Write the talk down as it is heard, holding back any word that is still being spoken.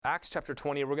Acts chapter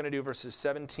 20, we're going to do verses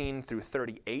 17 through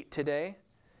 38 today.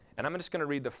 And I'm just going to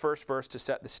read the first verse to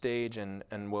set the stage, and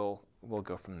we'll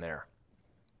go from there.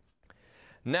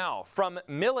 Now, from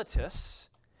Miletus,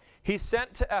 he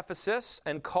sent to Ephesus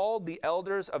and called the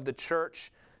elders of the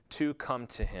church to come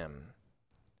to him.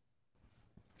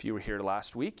 If you were here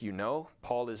last week, you know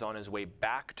Paul is on his way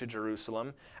back to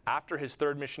Jerusalem after his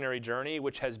third missionary journey,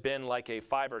 which has been like a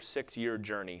 5 or 6 year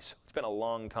journey. So it's been a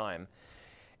long time.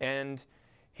 And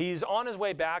he's on his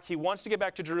way back. He wants to get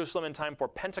back to Jerusalem in time for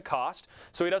Pentecost,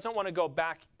 so he doesn't want to go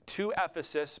back to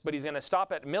Ephesus, but he's going to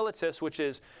stop at Miletus, which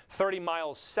is 30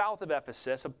 miles south of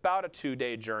Ephesus, about a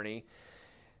 2-day journey,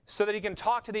 so that he can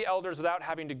talk to the elders without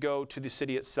having to go to the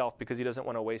city itself because he doesn't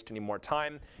want to waste any more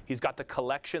time. He's got the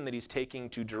collection that he's taking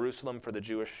to Jerusalem for the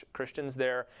Jewish Christians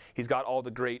there. He's got all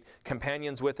the great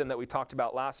companions with him that we talked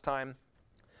about last time.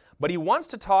 But he wants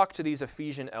to talk to these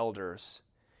Ephesian elders,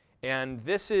 and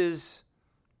this is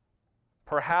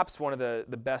perhaps one of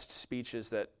the best speeches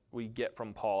that we get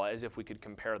from Paul, as if we could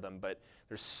compare them, but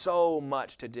there's so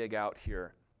much to dig out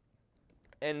here.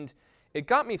 And it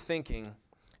got me thinking,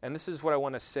 and this is what I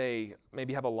want to say,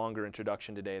 maybe have a longer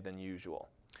introduction today than usual.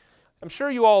 I'm sure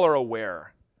you all are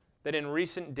aware that in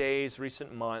recent days,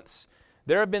 recent months,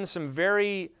 there have been some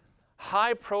very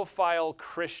high-profile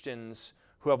Christians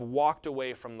who have walked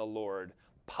away from the Lord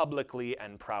publicly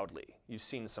and proudly. You've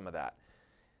seen some of that.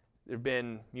 There have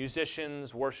been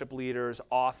musicians, worship leaders,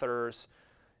 authors,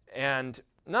 and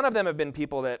none of them have been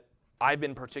people that I've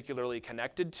been particularly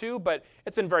connected to, but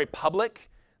it's been very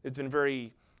public. It's been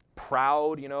very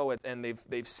proud, and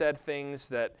they've said things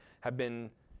that have been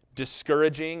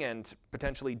discouraging and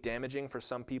potentially damaging for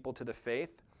some people to the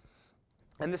faith.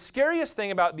 And the scariest thing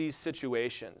about these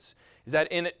situations is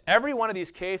that in every one of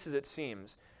these cases, it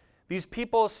seems, these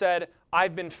people said,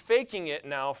 I've been faking it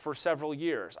now for several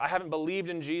years. I haven't believed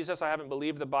in Jesus. I haven't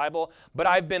believed the Bible, but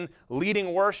I've been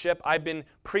leading worship. I've been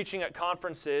preaching at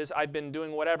conferences. I've been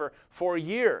doing whatever for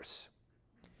years.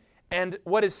 And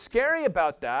what is scary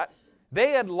about that,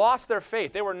 they had lost their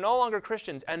faith. They were no longer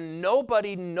Christians, and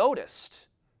nobody noticed.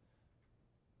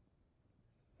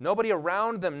 Nobody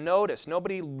around them noticed.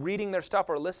 Nobody reading their stuff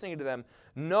or listening to them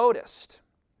noticed.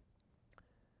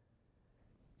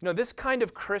 This kind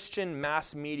of Christian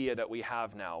mass media that we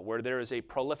have now, where there is a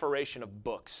proliferation of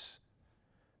books,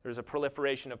 there's a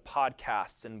proliferation of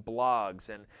podcasts and blogs,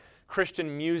 and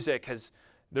Christian music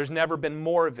there's never been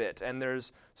more of it, and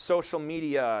there's social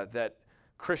media that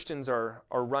Christians are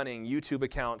running, YouTube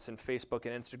accounts and Facebook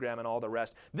and Instagram and all the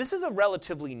rest. This is a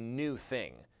relatively new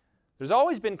thing. There's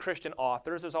always been Christian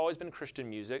authors, there's always been Christian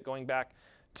music, going back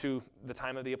to the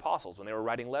time of the apostles when they were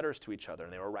writing letters to each other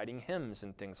and they were writing hymns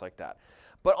and things like that.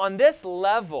 But on this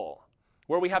level,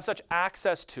 where we have such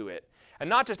access to it, and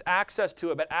not just access to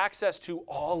it, but access to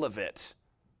all of it,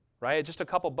 right? Just a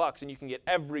couple bucks and you can get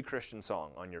every Christian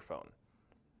song on your phone.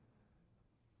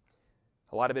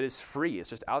 A lot of it is free. It's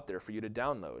just out there for you to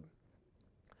download.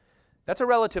 That's a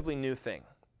relatively new thing.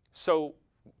 So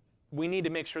we need to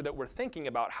make sure that we're thinking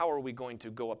about how are we going to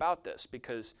go about this,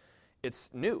 because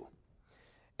it's new.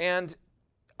 And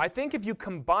I think if you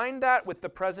combine that with the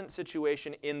present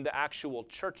situation in the actual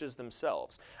churches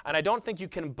themselves, and I don't think you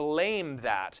can blame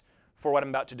that for what I'm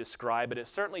about to describe, but it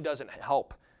certainly doesn't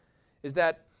help, is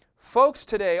that folks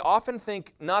today often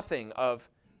think nothing of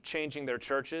changing their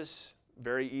churches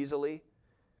very easily.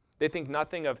 They think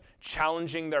nothing of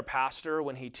challenging their pastor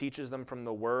when he teaches them from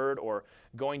the Word, or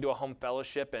going to a home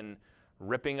fellowship and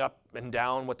ripping up and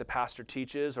down what the pastor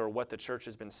teaches or what the church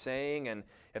has been saying. And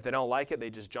if they don't like it,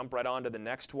 they just jump right on to the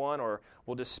next one, or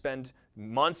will just spend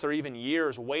months or even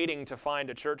years waiting to find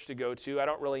a church to go to. I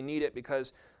don't really need it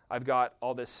because I've got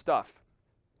all this stuff.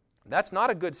 That's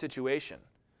not a good situation.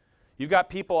 You've got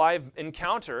people I've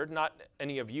encountered, not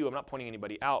any of you, I'm not pointing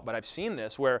anybody out, but I've seen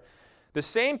this, where the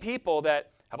same people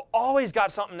that have always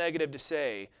got something negative to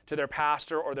say to their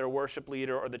pastor or their worship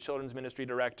leader or the children's ministry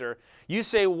director, you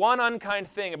say one unkind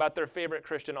thing about their favorite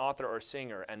Christian author or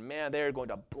singer, and man, they're going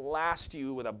to blast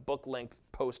you with a book-length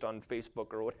post on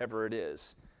Facebook or whatever it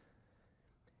is.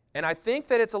 And I think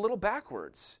that it's a little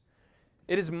backwards.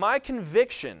 It is my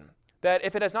conviction that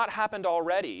if it has not happened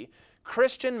already,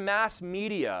 Christian mass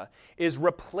media is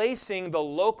replacing the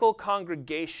local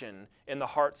congregation in the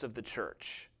hearts of the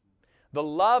church. The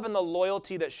love and the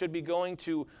loyalty that should be going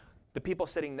to the people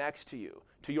sitting next to you,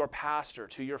 to your pastor,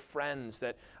 to your friends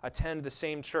that attend the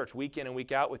same church week in and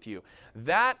week out with you,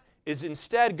 that is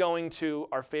instead going to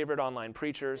our favorite online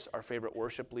preachers, our favorite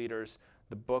worship leaders,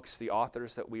 the books, the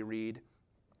authors that we read.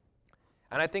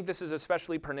 And I think this is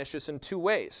especially pernicious in two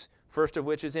ways. First of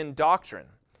which is in doctrine,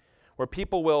 where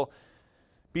people will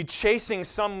be chasing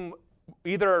some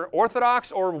either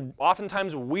orthodox or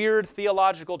oftentimes weird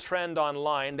theological trend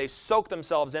online. They soak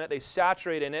themselves in it. They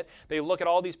saturate in it. They look at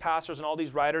all these pastors and all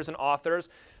these writers and authors.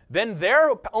 Then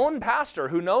their own pastor,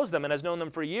 who knows them and has known them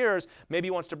for years, maybe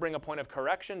wants to bring a point of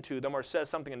correction to them or says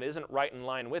something that isn't right in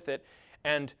line with it,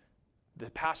 and the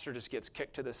pastor just gets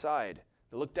kicked to the side.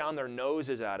 They look down their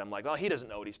noses at him like, oh, he doesn't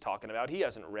know what he's talking about. He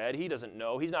hasn't read. He doesn't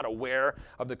know. He's not aware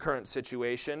of the current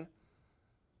situation.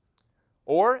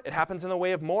 Or it happens in the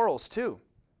way of morals too,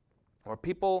 or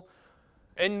people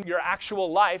in your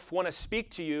actual life want to speak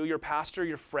to you, your pastor,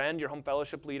 your friend, your home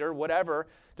fellowship leader, whatever,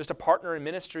 just a partner in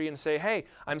ministry, and say, hey,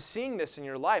 I'm seeing this in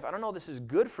your life. I don't know if this is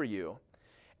good for you.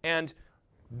 And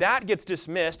that gets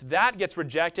dismissed, that gets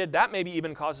rejected, that maybe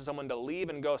even causes someone to leave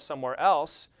and go somewhere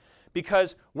else,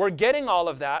 because we're getting all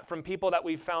of that from people that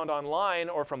we've found online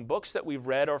or from books that we've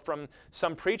read or from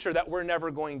some preacher that we're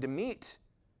never going to meet.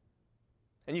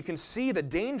 And you can see the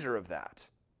danger of that.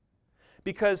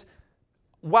 Because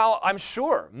while I'm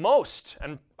sure most,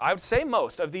 and I would say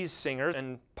most of these singers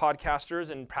and podcasters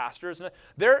and pastors,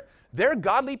 they're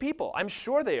godly people. I'm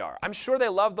sure they are. I'm sure they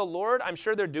love the Lord. I'm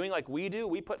sure they're doing like we do.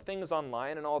 We put things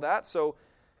online and all that. So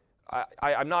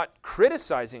I'm not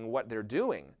criticizing what they're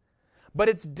doing. But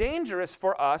it's dangerous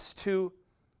for us to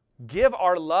give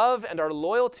our love and our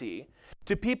loyalty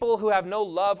to people who have no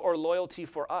love or loyalty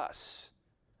for us.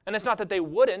 And it's not that they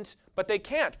wouldn't, but they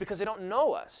can't because they don't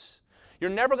know us. You're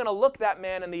never going to look that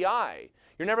man in the eye.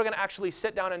 You're never going to actually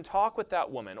sit down and talk with that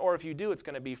woman. Or if you do, it's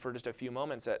going to be for just a few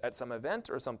moments at some event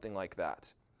or something like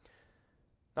that.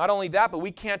 Not only that, but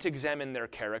we can't examine their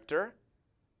character.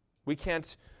 We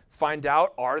can't find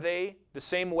out, are they the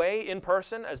same way in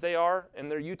person as they are in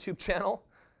their YouTube channel?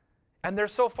 And they're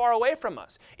so far away from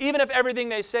us. Even if everything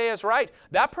they say is right,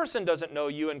 that person doesn't know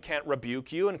you and can't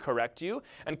rebuke you and correct you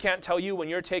and can't tell you when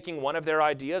you're taking one of their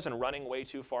ideas and running way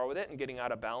too far with it and getting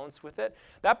out of balance with it.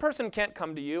 That person can't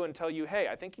come to you and tell you, hey,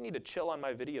 I think you need to chill on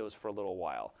my videos for a little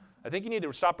while. I think you need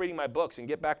to stop reading my books and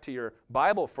get back to your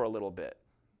Bible for a little bit.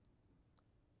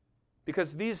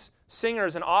 Because these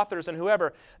singers and authors and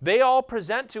whoever, they all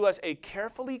present to us a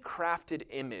carefully crafted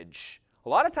image. A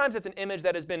lot of times it's an image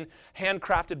that has been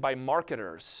handcrafted by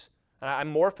marketers. I'm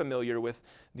more familiar with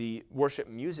the worship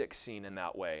music scene in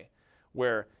that way,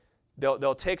 where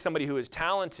they'll take somebody who is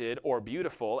talented or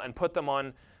beautiful and put them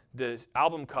on the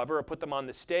album cover or put them on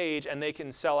the stage, and they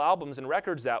can sell albums and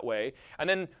records that way. And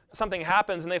then something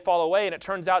happens and they fall away, and it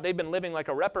turns out they've been living like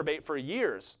a reprobate for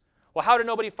years. Well, how did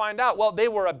nobody find out? Well, they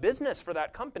were a business for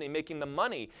that company making the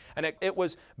money, and it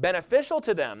was beneficial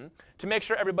to them to make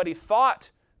sure everybody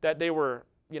thought that they were,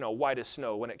 white as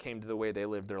snow when it came to the way they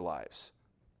lived their lives.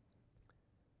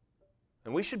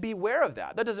 And we should be aware of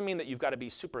that. That doesn't mean that you've got to be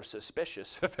super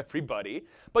suspicious of everybody,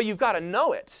 but you've got to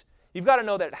know it. You've got to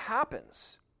know that it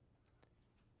happens.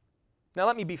 Now,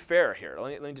 let me be fair here.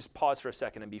 Let me just pause for a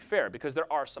second and be fair, because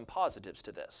there are some positives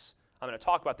to this. I'm going to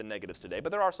talk about the negatives today,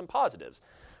 but there are some positives.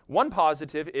 One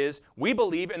positive is we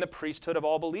believe in the priesthood of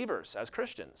all believers as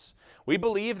Christians. We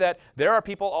believe that there are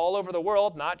people all over the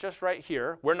world, not just right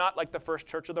here. We're not like the First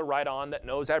Church of the Right On that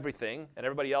knows everything and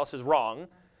everybody else is wrong.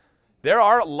 There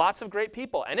are lots of great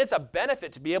people, and it's a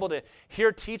benefit to be able to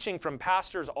hear teaching from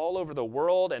pastors all over the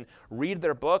world and read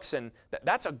their books, and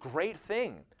that's a great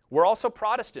thing. We're also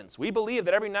Protestants. We believe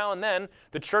that every now and then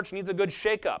the church needs a good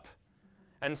shake-up,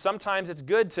 and sometimes it's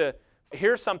good to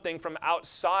hear something from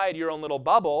outside your own little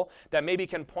bubble that maybe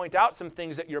can point out some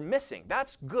things that you're missing.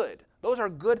 That's good. Those are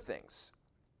good things.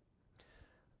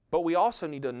 But we also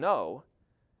need to know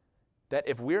that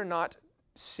if we're not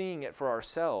seeing it for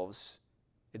ourselves,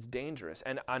 it's dangerous.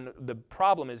 And the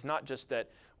problem is not just that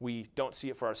we don't see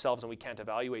it for ourselves and we can't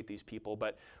evaluate these people,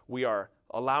 but we are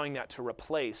allowing that to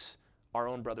replace our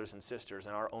own brothers and sisters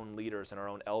and our own leaders and our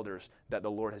own elders that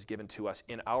the Lord has given to us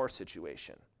in our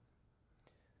situation.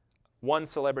 One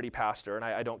celebrity pastor, and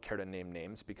I don't care to name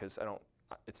names because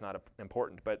it's not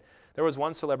important, but there was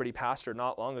one celebrity pastor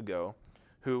not long ago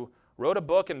who wrote a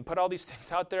book and put all these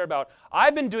things out there about,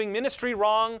 I've been doing ministry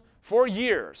wrong for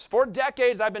years. For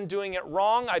decades, I've been doing it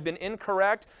wrong. I've been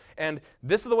incorrect, and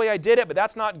this is the way I did it, but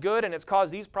that's not good, and it's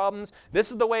caused these problems. This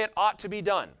is the way it ought to be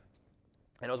done.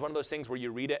 And it was one of those things where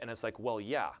you read it, and it's like, well,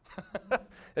 yeah.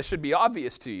 It should be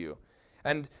obvious to you.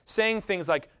 And saying things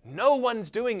like, no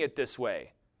one's doing it this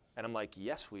way. And I'm like,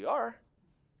 yes, we are.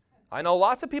 I know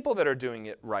lots of people that are doing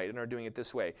it right and are doing it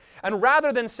this way. And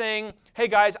rather than saying, hey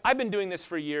guys, I've been doing this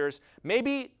for years,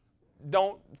 maybe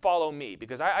don't follow me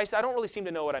because I don't really seem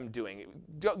to know what I'm doing.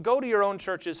 Go to your own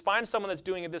churches, find someone that's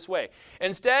doing it this way.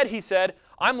 Instead, he said,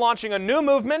 I'm launching a new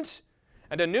movement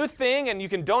and a new thing, and you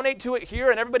can donate to it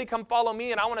here, and everybody come follow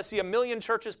me, and I want to see 1 million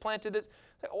churches planted.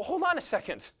 Well, hold on a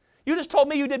second. You just told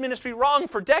me you did ministry wrong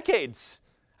for decades,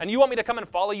 and you want me to come and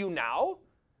follow you now?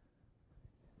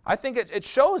 I think it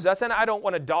shows us, and I don't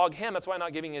want to dog him, that's why I'm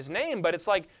not giving his name, but it's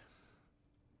like,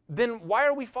 then why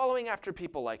are we following after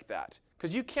people like that?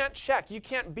 Because you can't check, you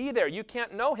can't be there, you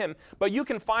can't know him, but you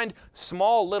can find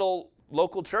small little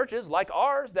local churches like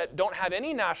ours that don't have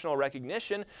any national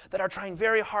recognition that are trying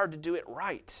very hard to do it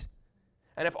right.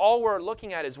 And if all we're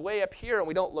looking at is way up here and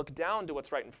we don't look down to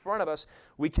what's right in front of us,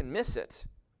 we can miss it.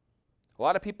 A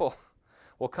lot of people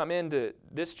will come into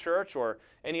this church or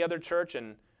any other church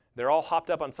and they're all hopped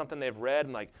up on something they've read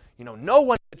and like, no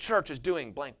one in the church is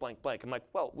doing blank, blank, blank. I'm like,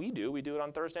 well, we do. We do it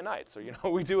on Thursday nights,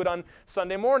 or, we do it on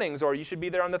Sunday mornings, or you should be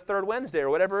there on the third Wednesday, or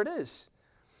whatever it is.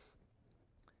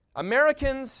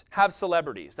 Americans have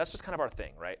celebrities. That's just kind of our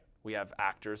thing, right? We have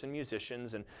actors and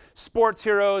musicians and sports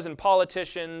heroes and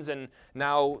politicians and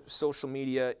now social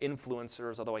media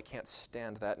influencers, although I can't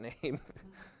stand that name.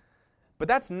 But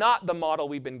that's not the model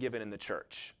we've been given in the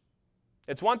church.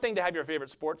 It's one thing to have your favorite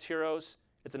sports heroes.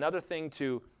 It's another thing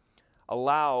to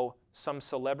allow some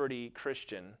celebrity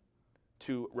Christian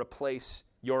to replace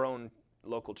your own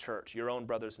local church, your own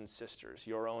brothers and sisters,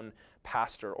 your own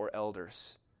pastor or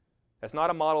elders. That's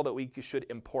not a model that we should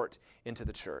import into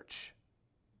the church.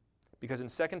 Because in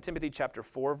 2 Timothy chapter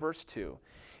 4, verse 2,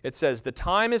 it says, "The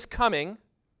time is coming,"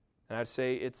 and I'd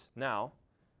say it's now,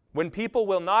 "when people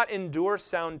will not endure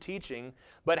sound teaching,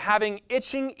 but having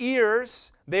itching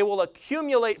ears, they will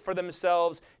accumulate for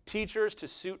themselves teachers to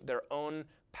suit their own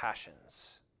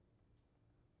passions."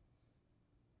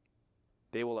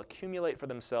 They will accumulate for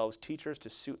themselves teachers to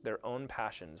suit their own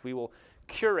passions. We will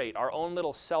curate our own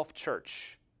little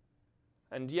self-church.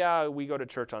 And yeah, we go to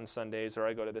church on Sundays, or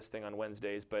I go to this thing on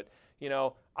Wednesdays, but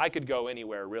I could go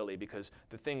anywhere really, because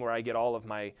the thing where I get all of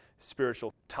my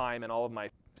spiritual time and all of my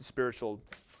spiritual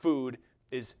food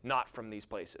is not from these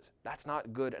places. That's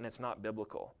not good, and it's not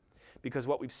biblical. Because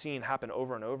what we've seen happen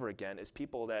over and over again is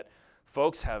people that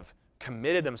folks have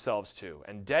committed themselves to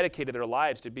and dedicated their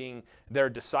lives to being their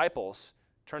disciples.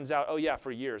 Turns out, oh yeah,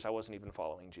 for years I wasn't even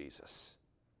following Jesus.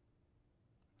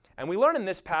 And we learn in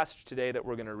this passage today that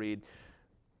we're going to read,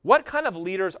 what kind of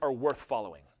leaders are worth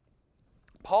following?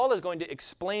 Paul is going to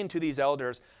explain to these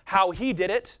elders how he did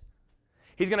it.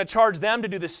 He's going to charge them to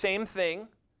do the same thing.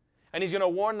 And he's going to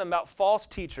warn them about false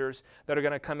teachers that are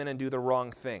going to come in and do the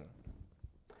wrong thing.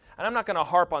 And I'm not going to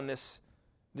harp on this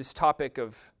topic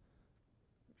of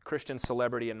Christian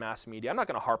celebrity and mass media. I'm not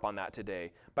going to harp on that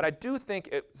today. But I do think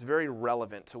it's very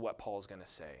relevant to what Paul's going to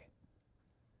say.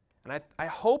 And I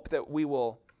hope that we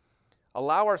will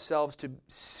allow ourselves to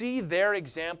see their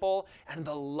example and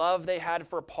the love they had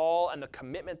for Paul and the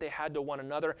commitment they had to one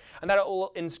another, and that it will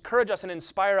encourage us and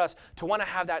inspire us to want to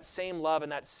have that same love and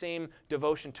that same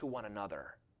devotion to one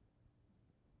another.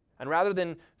 And rather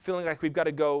than feeling like we've got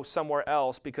to go somewhere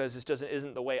else because this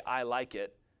isn't the way I like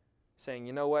it, saying,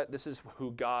 you know what, this is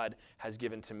who God has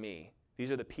given to me.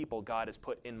 These are the people God has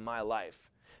put in my life.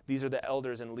 These are the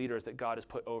elders and leaders that God has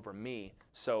put over me.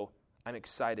 So I'm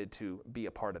excited to be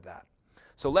a part of that.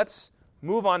 So let's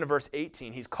move on to verse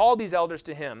 18. He's called these elders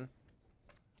to him,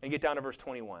 and get down to verse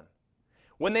 21.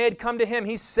 When they had come to him,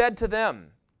 he said to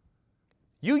them,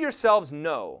 "You yourselves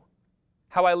know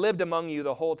how I lived among you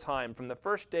the whole time from the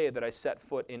first day that I set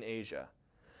foot in Asia,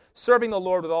 serving the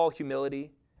Lord with all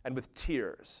humility and with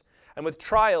tears, and with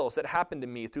trials that happened to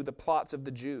me through the plots of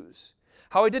the Jews.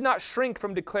 How I did not shrink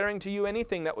from declaring to you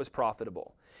anything that was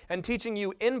profitable, and teaching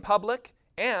you in public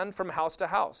and from house to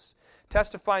house,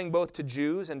 testifying both to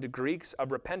Jews and to Greeks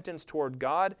of repentance toward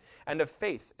God and of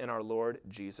faith in our Lord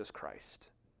Jesus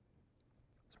Christ."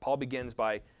 So Paul begins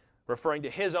by referring to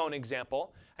his own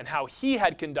example and how he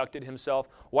had conducted himself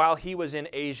while he was in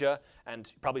Asia. And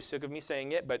you're probably sick of me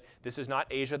saying it, but this is not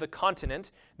Asia the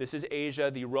continent. This is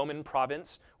Asia, the Roman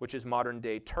province, which is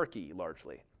modern-day Turkey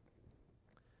largely.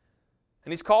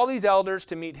 And he's called these elders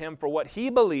to meet him for what he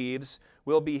believes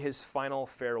will be his final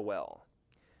farewell.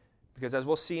 Because as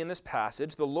we'll see in this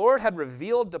passage, the Lord had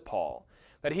revealed to Paul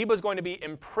that he was going to be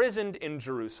imprisoned in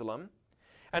Jerusalem.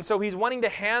 And so he's wanting to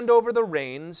hand over the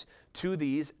reins to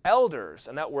these elders.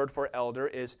 And that word for elder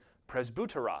is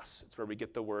presbyteros. It's where we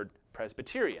get the word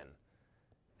Presbyterian.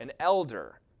 An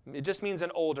elder. It just means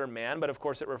an older man, but of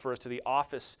course it refers to the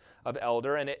office of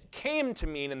elder. And it came to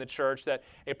mean in the church that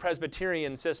a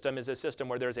Presbyterian system is a system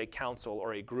where there's a council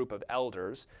or a group of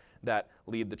elders that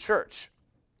lead the church.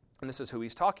 And this is who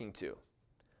he's talking to.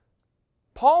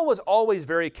 Paul was always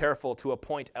very careful to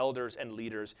appoint elders and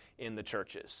leaders in the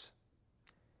churches.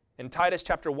 In Titus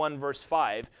chapter 1, verse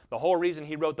 5, the whole reason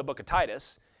he wrote the book of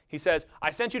Titus, he says, "I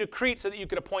sent you to Crete so that you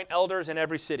could appoint elders in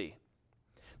every city."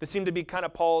 This seemed to be kind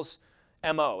of Paul's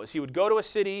MO, is he would go to a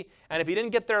city, and if he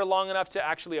didn't get there long enough to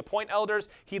actually appoint elders,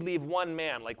 he'd leave one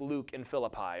man, like Luke in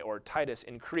Philippi or Titus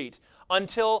in Crete,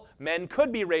 until men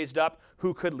could be raised up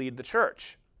who could lead the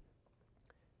church.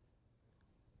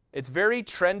 It's very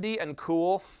trendy and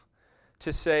cool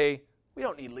to say, we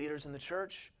don't need leaders in the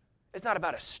church. It's not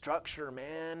about a structure,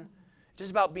 man. It's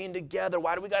just about being together.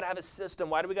 Why do we got to have a system?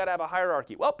 Why do we got to have a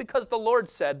hierarchy? Well, because the Lord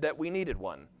said that we needed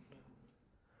one.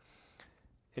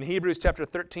 In Hebrews chapter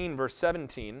 13, verse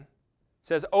 17, it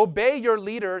says, obey your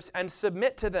leaders and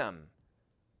submit to them,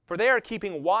 for they are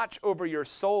keeping watch over your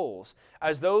souls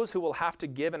as those who will have to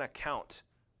give an account.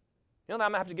 You know that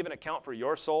I'm going to have to give an account for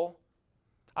your soul?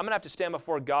 I'm going to have to stand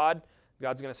before God.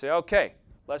 God's going to say, okay,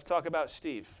 let's talk about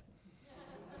Steve.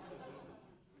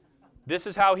 This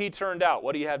is how he turned out.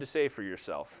 What do you have to say for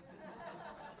yourself?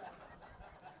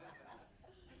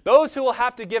 Those who will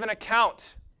have to give an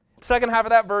account. Second half of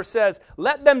that verse says,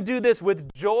 let them do this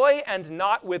with joy and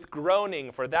not with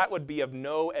groaning, for that would be of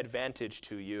no advantage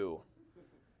to you.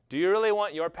 Do you really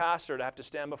want your pastor to have to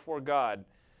stand before God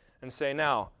and say,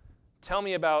 now, tell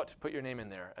me about, put your name in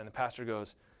there. And the pastor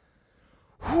goes,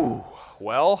 whew,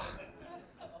 well,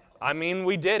 I mean,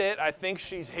 we did it. I think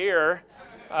she's here.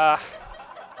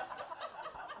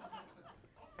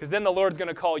 Because then the Lord's going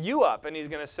to call you up and he's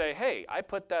going to say, hey, I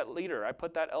put that leader, I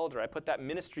put that elder, I put that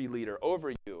ministry leader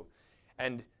over you.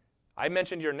 And I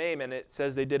mentioned your name and it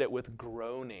says they did it with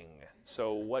groaning.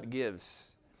 So what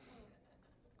gives?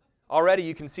 Already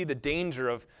you can see the danger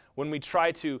of when we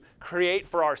try to create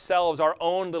for ourselves our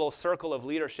own little circle of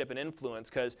leadership and influence,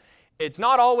 because it's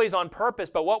not always on purpose,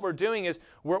 but what we're doing is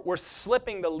we're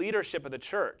slipping the leadership of the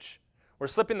church. We're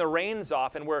slipping the reins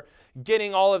off and we're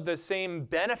getting all of the same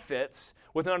benefits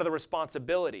with none of the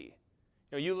responsibility.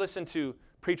 You know, you listen to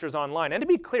preachers online, and to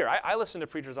be clear, I listen to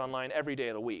preachers online every day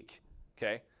of the week,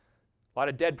 okay? A lot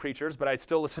of dead preachers, but I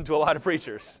still listen to a lot of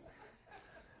preachers.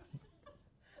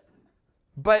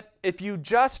 But if you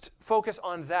just focus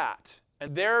on that,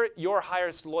 and they're your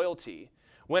highest loyalty,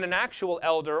 when an actual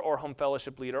elder or home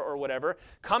fellowship leader or whatever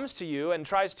comes to you and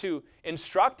tries to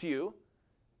instruct you,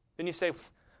 then you say,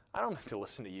 I don't have to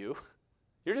listen to you.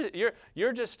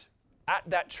 You're just at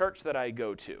that church that I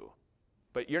go to,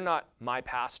 but you're not my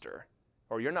pastor,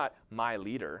 or you're not my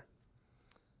leader.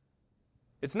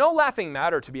 It's no laughing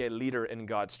matter to be a leader in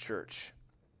God's church.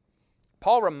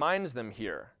 Paul reminds them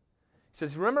here. He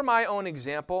says, remember my own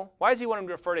example? Why does he want them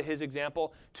to refer to his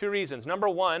example? 2 reasons. Number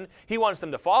 1, he wants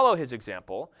them to follow his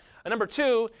example. And number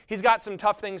 2, he's got some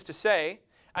tough things to say,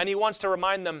 and he wants to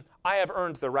remind them, I have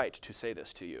earned the right to say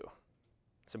this to you.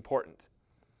 It's important.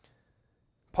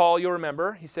 Paul, you'll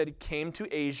remember, he said he came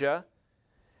to Asia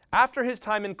after his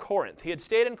time in Corinth. He had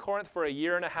stayed in Corinth for a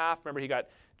year and a half. Remember, he got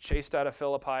chased out of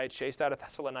Philippi, chased out of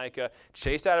Thessalonica,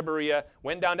 chased out of Berea,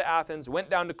 went down to Athens, went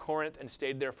down to Corinth, and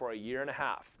stayed there for a year and a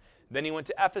half. Then he went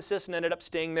to Ephesus and ended up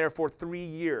staying there for 3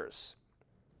 years.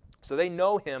 So they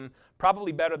know him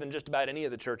probably better than just about any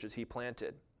of the churches he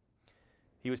planted.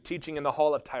 He was teaching in the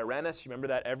hall of Tyrannus. You remember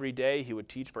that every day he would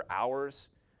teach for hours,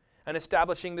 and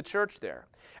establishing the church there.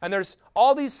 And there's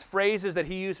all these phrases that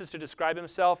he uses to describe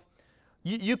himself.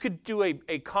 You could do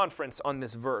a conference on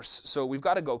this verse, so we've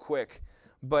got to go quick.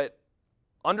 But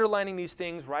underlining these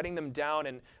things, writing them down,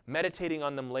 and meditating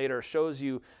on them later shows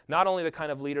you not only the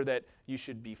kind of leader that you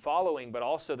should be following, but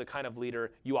also the kind of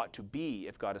leader you ought to be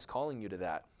if God is calling you to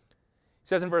that. He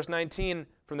says in verse 19,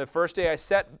 from the first day I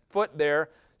set foot there,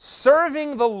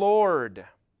 serving the Lord.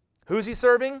 Who's he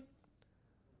serving?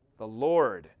 The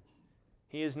Lord.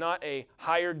 He is not a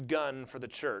hired gun for the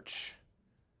church.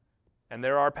 And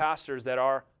there are pastors that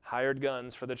are hired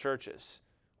guns for the churches.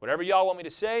 Whatever y'all want me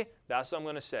to say, that's what I'm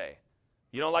going to say.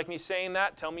 You don't like me saying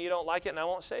that? Tell me you don't like it and I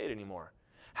won't say it anymore.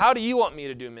 How do you want me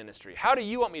to do ministry? How do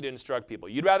you want me to instruct people?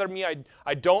 You'd rather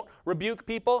I don't rebuke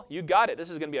people? You got it. This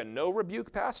is going to be a no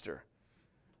rebuke pastor.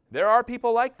 There are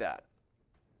people like that.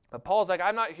 But Paul's like,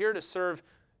 I'm not here to serve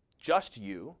just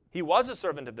you. He was a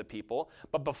servant of the people,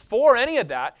 but before any of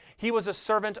that, he was a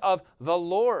servant of the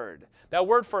Lord. That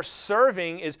word for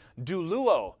serving is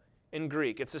doulouo in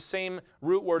Greek. It's the same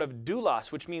root word of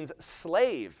doulos, which means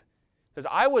slave. Because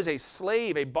I was a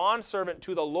slave, a bondservant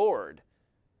to the Lord,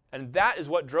 and that is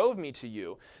what drove me to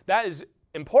you. That is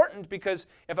important because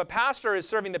if a pastor is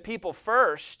serving the people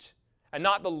first and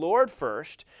not the Lord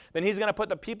first, then he's going to put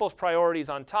the people's priorities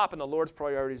on top and the Lord's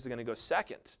priorities are going to go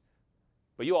second.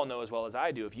 But you all know as well as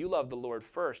I do, if you love the Lord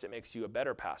first, it makes you a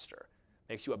better pastor,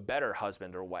 makes you a better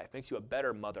husband or wife, makes you a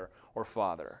better mother or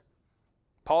father.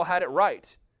 Paul had it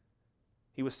right.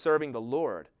 He was serving the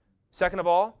Lord. Second of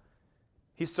all,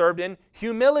 he served in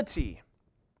humility.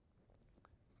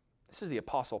 This is the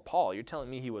Apostle Paul. You're telling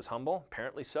me he was humble?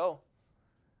 Apparently so.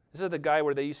 This is the guy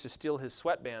where they used to steal his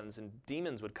sweatbands and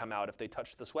demons would come out if they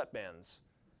touched the sweatbands.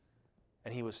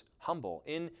 And he was humble,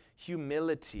 in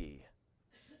humility.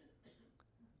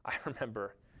 I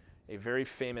remember a very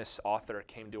famous author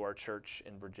came to our church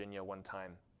in Virginia one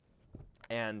time.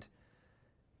 And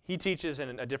he teaches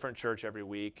in a different church every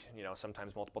week,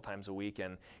 sometimes multiple times a week.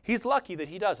 And he's lucky that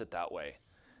he does it that way.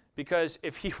 Because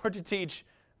if he were to teach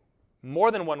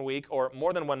more than 1 week or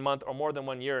more than 1 month or more than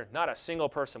 1 year, not a single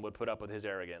person would put up with his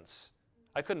arrogance.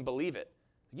 I couldn't believe it.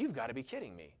 You've got to be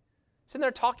kidding me. He's sitting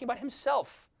there talking about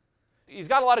himself. He's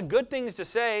got a lot of good things to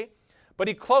say, but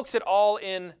he cloaks it all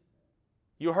in,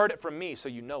 you heard it from me, so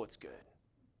you know it's good.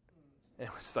 And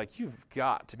it was like, you've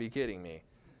got to be kidding me.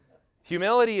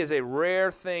 Humility is a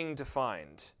rare thing to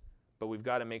find, but we've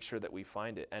got to make sure that we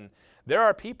find it. And there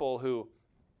are people who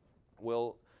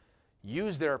will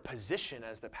use their position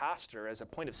as the pastor as a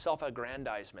point of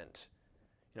self-aggrandizement.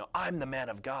 I'm the man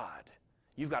of God.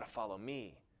 You've got to follow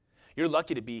me. You're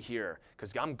lucky to be here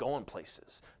because I'm going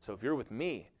places. So if you're with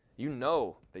me, you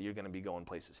know that you're going to be going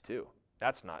places too.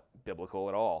 That's not biblical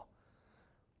at all.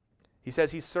 He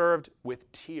says he served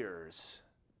with tears.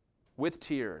 With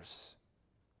tears.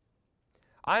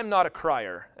 I'm not a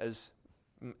crier, as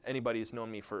anybody who's known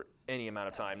me for any amount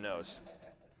of time knows.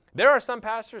 There are some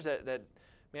pastors that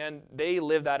man, they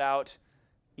live that out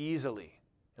easily.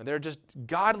 They're just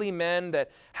godly men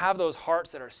that have those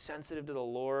hearts that are sensitive to the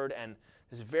Lord and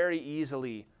just very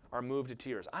easily are moved to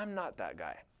tears. I'm not that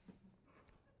guy.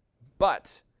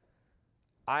 But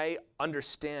I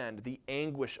understand the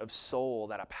anguish of soul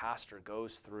that a pastor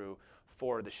goes through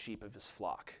for the sheep of his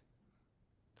flock.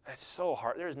 It's so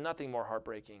hard. There's nothing more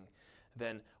heartbreaking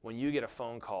than when you get a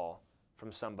phone call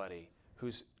from somebody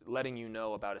who's letting you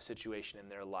know about a situation in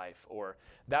their life, or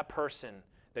that person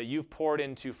that you've poured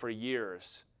into for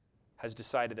years has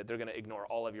decided that they're going to ignore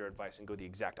all of your advice and go the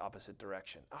exact opposite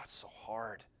direction. Oh, it's so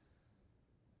hard.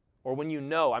 Or when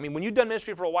when you've done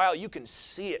ministry for a while, you can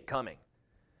see it coming.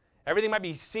 Everything might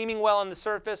be seeming well on the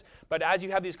surface, but as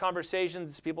you have these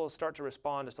conversations, people start to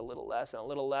respond just a little less,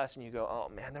 and you go,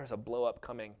 oh man, there's a blow up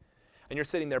coming. And you're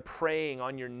sitting there praying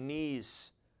on your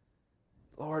knees,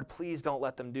 Lord, please don't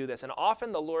let them do this. And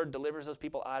often the Lord delivers those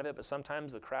people out of it, but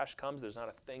sometimes the crash comes, there's not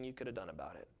a thing you could have done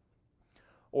about it.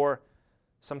 Or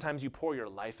sometimes you pour your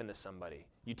life into somebody.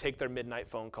 You take their midnight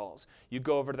phone calls. You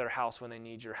go over to their house when they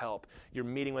need your help. You're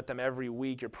meeting with them every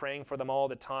week. You're praying for them all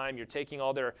the time. You're taking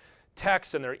all their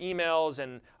texts and their emails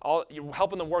and you're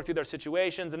helping them work through their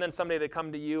situations. And then someday they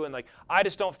come to you and I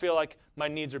just don't feel like my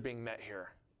needs are being met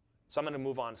here. So I'm going to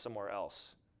move on somewhere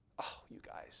else. Oh, you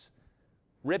guys.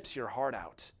 Rips your heart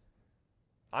out.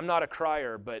 I'm not a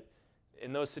crier, but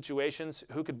in those situations,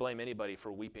 who could blame anybody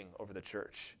for weeping over the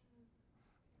church?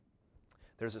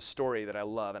 There's a story that I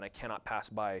love, and I cannot pass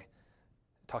by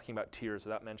talking about tears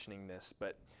without mentioning this,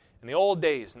 but in the old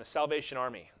days, in the Salvation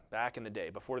Army, back in the day,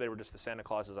 before they were just the Santa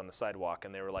Clauses on the sidewalk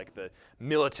and they were like the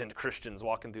militant Christians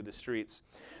walking through the streets,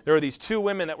 there were these two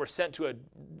women that were sent to a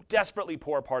desperately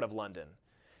poor part of London,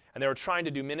 and they were trying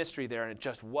to do ministry there, and it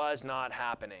just was not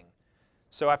happening.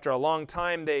 So after a long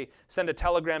time, they sent a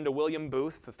telegram to William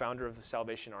Booth, the founder of the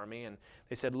Salvation Army, and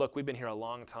they said, look, we've been here a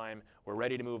long time. We're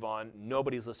ready to move on.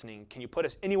 Nobody's listening. Can you put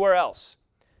us anywhere else?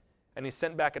 And he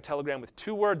sent back a telegram with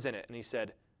 2 words in it, and he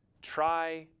said,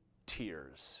 try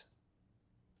tears.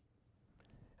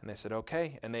 And they said,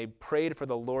 okay. And they prayed for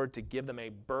the Lord to give them a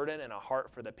burden and a heart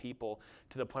for the people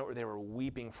to the point where they were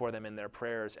weeping for them in their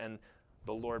prayers, and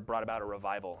the Lord brought about a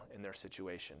revival in their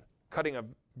situation. Cutting a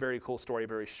very cool story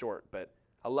very short, but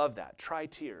I love that. Try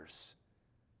tears.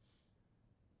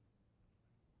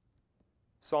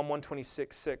 Psalm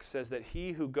 126:6 says that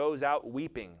he who goes out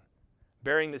weeping,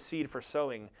 bearing the seed for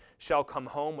sowing, shall come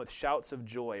home with shouts of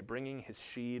joy, bringing his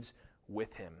sheaves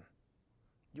with him.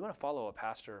 You want to follow a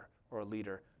pastor or a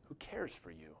leader who cares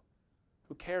for you,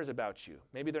 who cares about you.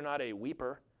 Maybe they're not a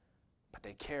weeper, but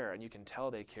they care, and you can tell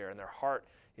they care, and their heart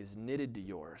is knitted to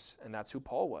yours, and that's who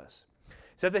Paul was. It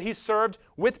says that he served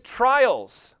with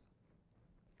trials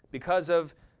because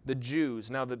of the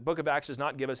Jews. Now, the book of Acts does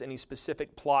not give us any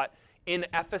specific plot in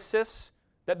Ephesus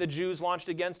that the Jews launched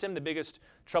against him. The biggest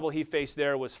trouble he faced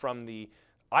there was from the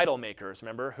idol makers,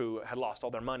 remember, who had lost all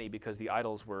their money because the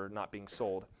idols were not being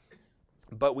sold.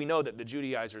 But we know that the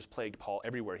Judaizers plagued Paul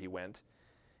everywhere he went.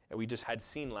 And we just had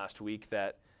seen last week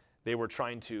that they were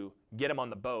trying to get him on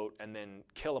the boat and then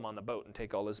kill him on the boat and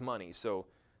take all his money. So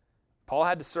Paul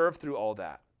had to serve through all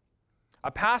that.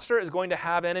 A pastor is going to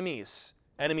have enemies.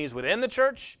 Enemies within the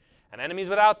church and enemies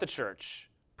without the church.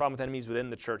 Problem with enemies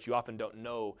within the church, you often don't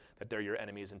know that they're your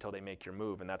enemies until they make your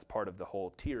move, and that's part of the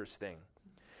whole tears thing.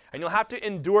 And you'll have to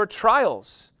endure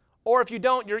trials. Or if you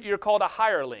don't, you're called a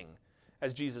hireling,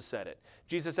 as Jesus said it.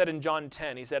 Jesus said in John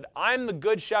 10, he said, I'm the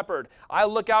good shepherd. I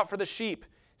look out for the sheep.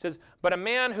 He says, but a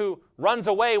man who runs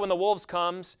away when the wolves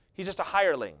comes, he's just a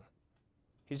hireling.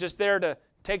 He's just there to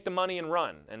take the money and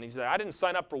run. And he said, I didn't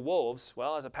sign up for wolves.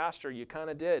 Well, as a pastor, you kind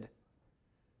of did.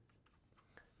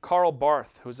 Karl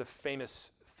Barth, who's a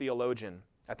famous theologian,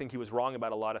 I think he was wrong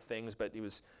about a lot of things, but he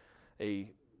was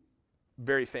a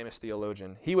very famous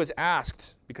theologian. He was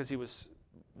asked, because he was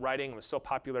writing, was so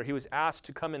popular, he was asked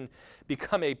to come and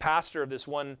become a pastor of this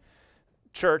one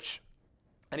church.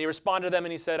 And he responded to them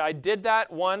and he said, I did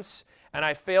that once and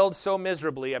I failed so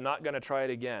miserably, I'm not going to try it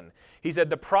again. He said,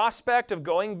 the prospect of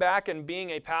going back and being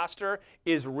a pastor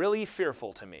is really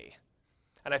fearful to me.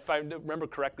 And if I remember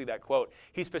correctly that quote,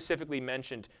 he specifically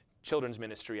mentioned children's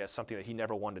ministry as something that he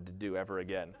never wanted to do ever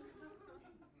again.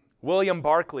 William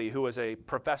Barclay, who was a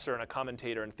professor and a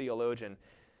commentator and theologian,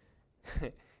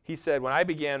 he said, when I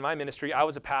began my ministry, I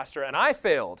was a pastor and I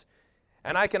failed.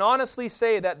 And I can honestly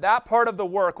say that that part of the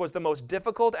work was the most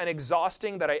difficult and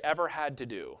exhausting that I ever had to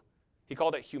do. He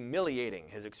called it humiliating,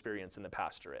 his experience in the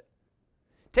pastorate.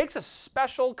 It takes a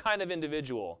special kind of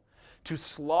individual to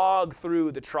slog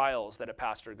through the trials that a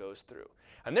pastor goes through.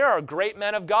 And there are great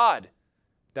men of God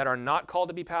that are not called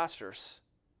to be pastors.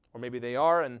 Or maybe they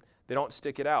are and they don't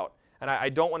stick it out. And I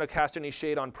don't want to cast any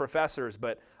shade on professors,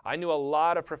 but I knew a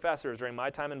lot of professors during my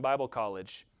time in Bible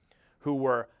college who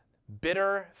were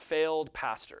bitter, failed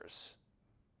pastors.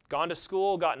 Gone to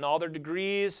school, gotten all their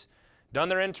degrees, done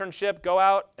their internship, go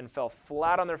out and fell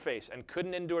flat on their face and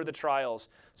couldn't endure the trials,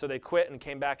 so they quit and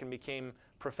came back and became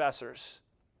professors.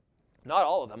 Not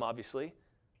all of them, obviously,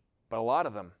 but a lot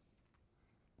of them.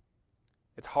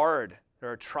 It's hard.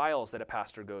 There are trials that a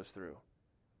pastor goes through.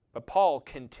 But Paul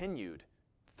continued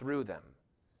through them.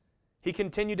 He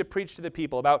continued to preach to the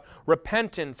people about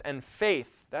repentance and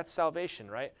faith. That's salvation,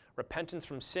 right? Repentance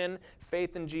from sin,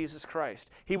 faith in Jesus Christ.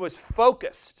 He was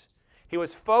focused. He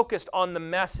was focused on the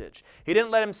message. He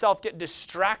didn't let himself get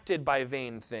distracted by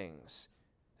vain things.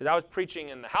 I was preaching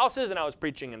in the houses and I was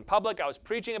preaching in public. I was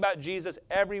preaching about Jesus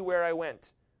everywhere I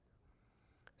went.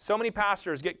 So many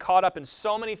pastors get caught up in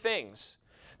so many things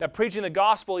that preaching the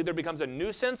gospel either becomes a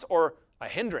nuisance or a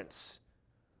hindrance.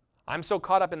 I'm so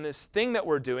caught up in this thing that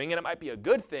we're doing, and it might be a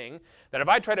good thing, that if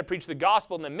I try to preach the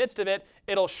gospel in the midst of it,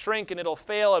 it'll shrink and it'll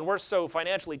fail, and we're so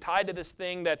financially tied to this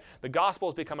thing that the gospel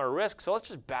has become a risk, so let's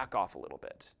just back off a little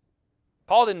bit.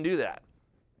 Paul didn't do that.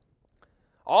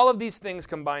 All of these things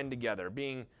combined together,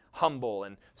 being humble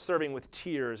and serving with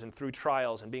tears and through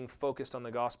trials and being focused on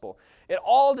the gospel, it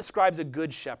all describes a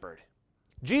good shepherd.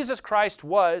 Jesus Christ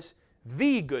was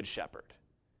the good shepherd,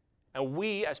 and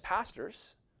we as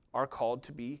pastors are called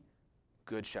to be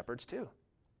good shepherds too.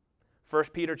 1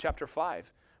 Peter chapter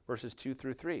 5, verses 2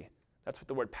 through 3. That's what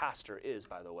the word pastor is,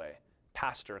 by the way.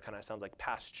 Pastor kind of sounds like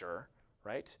pasture,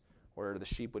 right? Where the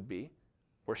sheep would be.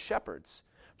 We're shepherds.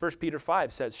 1 Peter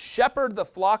 5 says, shepherd the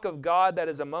flock of God that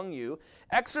is among you,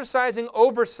 exercising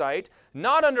oversight,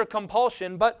 not under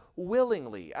compulsion, but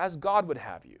willingly, as God would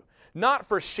have you. Not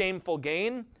for shameful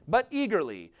gain, but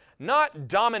eagerly. Not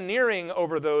domineering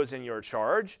over those in your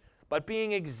charge, but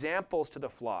being examples to the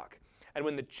flock. And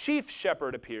when the chief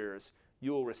shepherd appears,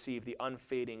 you will receive the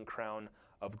unfading crown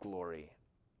of glory.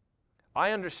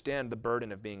 I understand the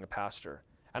burden of being a pastor.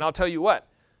 And I'll tell you what,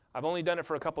 I've only done it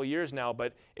for a couple years now,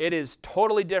 but it is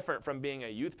totally different from being a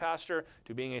youth pastor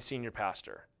to being a senior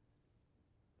pastor.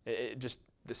 It just,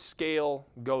 the scale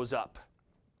goes up.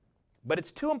 But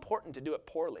it's too important to do it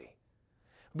poorly.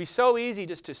 It would be so easy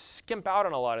just to skimp out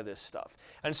on a lot of this stuff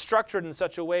and structure it in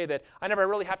such a way that I never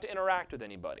really have to interact with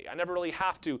anybody. I never really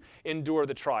have to endure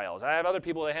the trials. I have other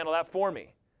people that handle that for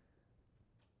me.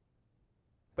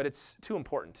 But it's too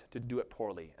important to do it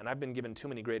poorly. And I've been given too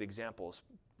many great examples,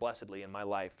 blessedly, in my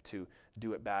life to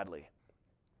do it badly.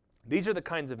 These are the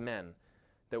kinds of men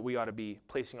that we ought to be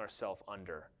placing ourselves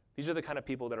under. These are the kind of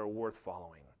people that are worth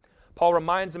following. Paul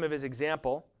reminds them of his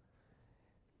example.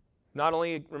 Not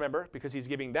only, remember, because he's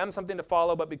giving them something to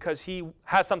follow, but because he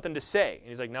has something to say. And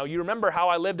he's like, now you remember how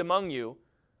I lived among you.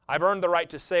 I've earned the right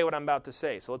to say what I'm about to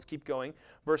say. So let's keep going.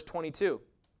 Verse 22.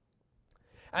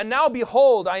 And now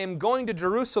behold, I am going to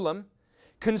Jerusalem,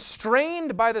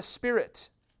 constrained by the Spirit,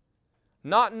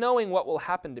 not knowing what will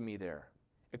happen to me there,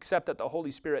 except that the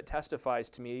Holy Spirit testifies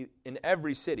to me in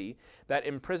every city that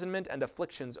imprisonment and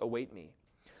afflictions await me.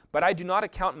 But I do not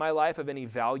account my life of any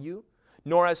value,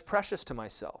 nor as precious to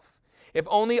myself, if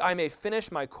only I may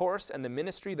finish my course and the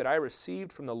ministry that I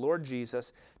received from the Lord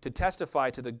Jesus to testify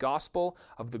to the gospel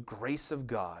of the grace of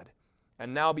God.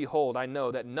 And now behold, I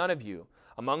know that none of you,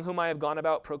 among whom I have gone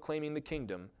about proclaiming the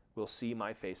kingdom, will see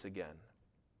my face again.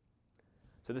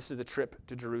 So this is the trip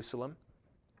to Jerusalem.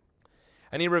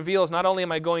 And he reveals, not only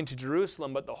am I going to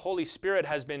Jerusalem, but the Holy Spirit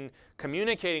has been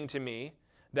communicating to me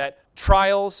that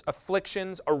trials,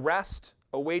 afflictions, arrest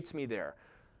awaits me there.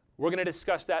 We're going to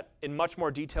discuss that in much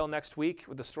more detail next week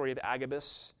with the story of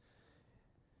Agabus.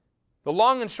 The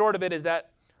long and short of it is that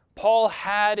Paul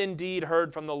had indeed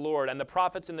heard from the Lord, and the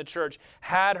prophets in the church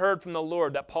had heard from the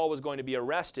Lord that Paul was going to be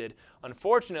arrested.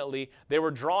 Unfortunately, they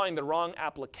were drawing the wrong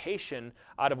application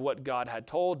out of what God had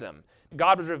told them.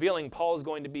 God was revealing Paul is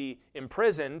going to be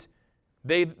imprisoned.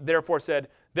 They therefore said,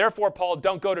 therefore, Paul,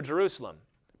 don't go to Jerusalem.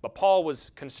 But Paul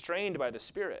was constrained by the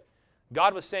Spirit.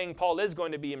 God was saying Paul is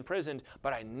going to be imprisoned,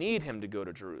 but I need him to go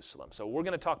to Jerusalem. So we're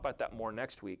going to talk about that more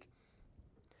next week.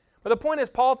 But the point is,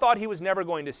 Paul thought he was never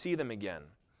going to see them again.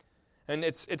 And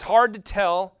it's hard to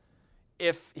tell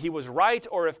if he was right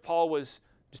or if Paul was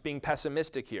just being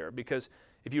pessimistic here. Because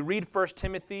if you read 1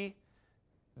 Timothy,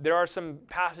 there are some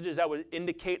passages that would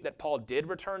indicate that Paul did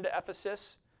return to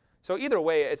Ephesus. So either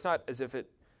way, it's not as if it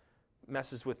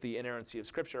messes with the inerrancy of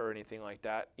Scripture or anything like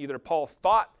that. Either Paul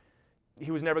thought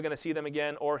he was never going to see them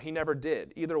again or he never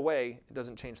did. Either way, it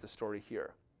doesn't change the story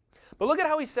here. But look at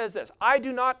how he says this. I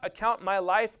do not account my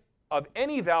life of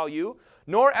any value,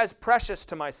 nor as precious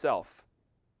to myself.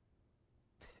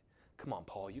 Come on,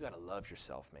 Paul, you got to love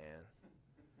yourself, man.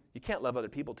 You can't love other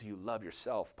people till you love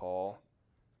yourself, Paul.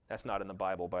 That's not in the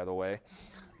Bible, by the way.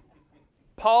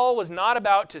 Paul was not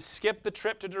about to skip the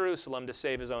trip to Jerusalem to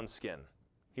save his own skin.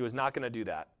 He was not going to do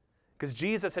that. Because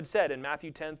Jesus had said in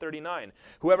Matthew 10:39,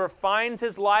 whoever finds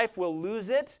his life will lose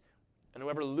it, and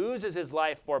whoever loses his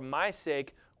life for my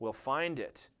sake will find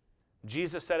it.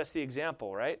 Jesus set us the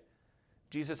example, right?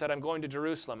 Jesus said, I'm going to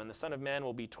Jerusalem, and the Son of Man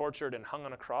will be tortured and hung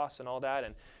on a cross and all that.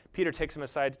 And Peter takes him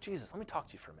aside. Jesus, let me talk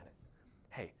to you for a minute.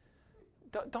 Hey,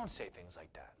 don't say things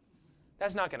like that.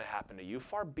 That's not going to happen to you.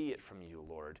 Far be it from you,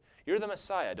 Lord. You're the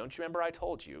Messiah. Don't you remember I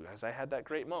told you? Because I had that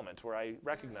great moment where I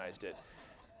recognized it.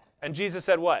 And Jesus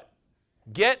said what?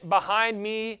 Get behind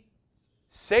me,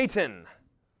 Satan.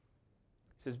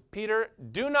 He says, Peter,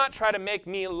 do not try to make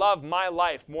me love my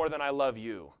life more than I love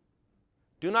you.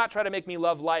 Do not try to make me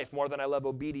love life more than I love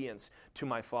obedience to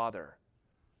my Father.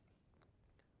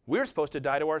 We're supposed to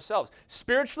die to ourselves.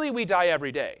 Spiritually, we die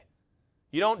every day.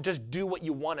 You don't just do what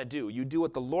you want to do. You do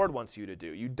what the Lord wants you to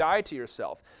do. You die to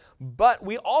yourself. But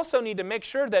we also need to make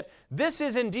sure that this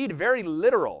is indeed very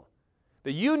literal.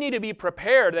 That you need to be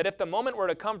prepared that if the moment were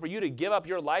to come for you to give up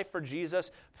your life for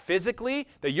Jesus physically,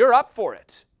 that you're up for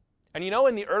it. And you know,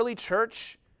 in the early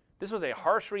church, this was a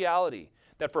harsh reality.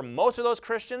 That for most of those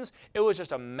Christians, it was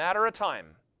just a matter of time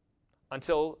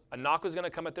until a knock was going to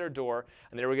come at their door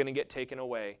and they were going to get taken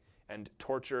away and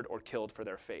tortured or killed for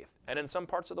their faith. And in some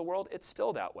parts of the world, it's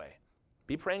still that way.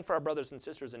 Be praying for our brothers and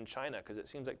sisters in China because it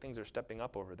seems like things are stepping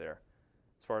up over there,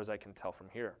 as far as I can tell from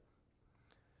here.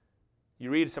 You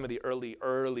read some of the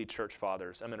early church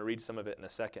fathers. I'm going to read some of it in a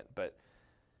second, but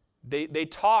they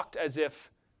talked as if,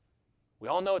 we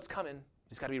all know it's coming. You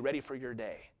just got to be ready for your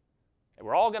day. And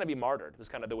we're all going to be martyred, was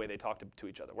kind of the way they talked to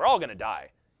each other. We're all going to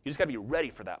die. You just got to be ready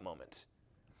for that moment.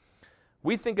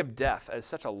 We think of death as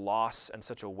such a loss and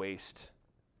such a waste.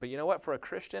 But you know what? For a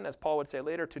Christian, as Paul would say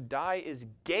later, to die is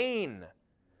gain.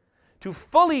 To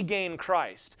fully gain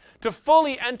Christ. To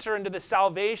fully enter into the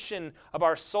salvation of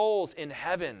our souls in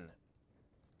heaven.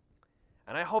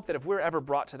 And I hope that if we're ever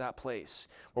brought to that place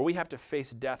where we have to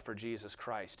face death for Jesus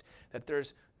Christ, that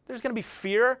there's going to be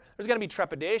fear, there's going to be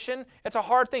trepidation. It's a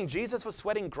hard thing. Jesus was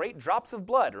sweating great drops of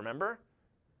blood, remember?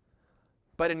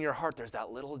 But in your heart, there's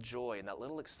that little joy and that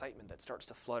little excitement that starts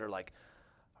to flutter like,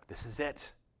 this is it.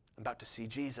 I'm about to see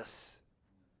Jesus.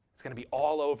 It's going to be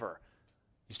all over.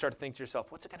 You start to think to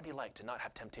yourself, what's it going to be like to not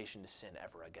have temptation to sin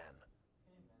ever again?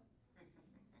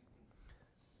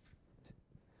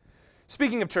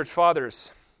 Speaking of church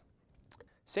fathers,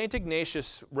 St.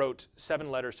 Ignatius wrote 7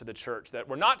 letters to the church that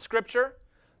were not scripture,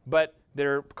 but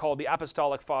they're called the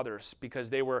Apostolic Fathers because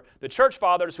they were the church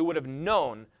fathers who would have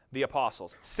known the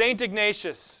apostles. St.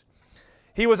 Ignatius,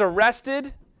 he was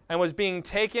arrested and was being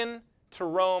taken to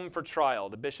Rome for trial,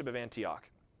 the Bishop of Antioch.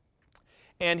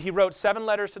 And he wrote 7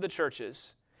 letters to the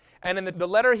churches. And in the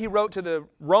letter he wrote to the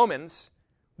Romans,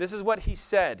 this is what he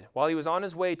said while he was on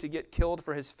his way to get killed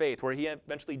for his faith, where he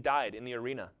eventually died in the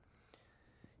arena.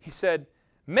 He said,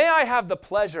 "May I have the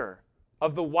pleasure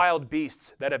of the wild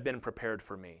beasts that have been prepared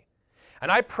for me.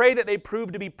 And I pray that they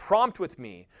prove to be prompt with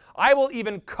me. I will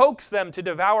even coax them to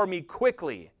devour me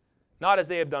quickly, not as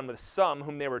they have done with some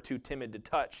whom they were too timid to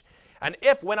touch. And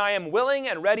if when I am willing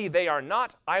and ready they are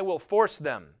not, I will force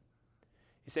them."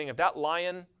 He's saying if that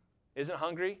lion isn't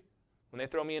hungry, when they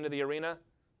throw me into the arena,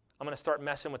 I'm going to start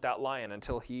messing with that lion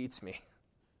until he eats me.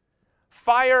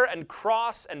 fire and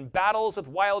cross and battles with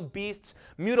wild beasts,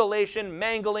 mutilation,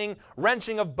 mangling,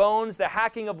 wrenching of bones, the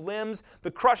hacking of limbs,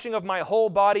 the crushing of my whole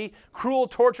body, cruel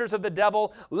tortures of the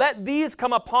devil. Let these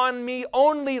come upon me,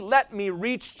 only let me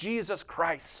reach Jesus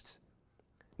Christ.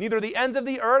 Neither the ends of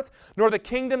the earth nor the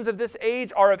kingdoms of this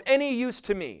age are of any use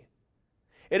to me.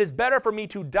 It is better for me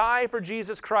to die for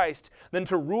Jesus Christ than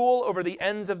to rule over the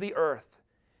ends of the earth.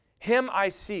 Him I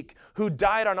seek, who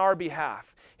died on our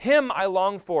behalf. Him I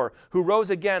long for, who rose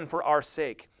again for our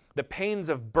sake. The pains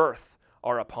of birth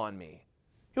are upon me.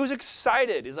 He was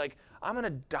excited. He's like, I'm going to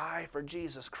die for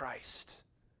Jesus Christ.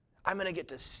 I'm going to get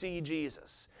to see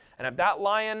Jesus. And if that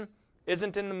lion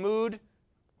isn't in the mood,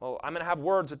 well, I'm going to have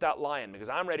words with that lion because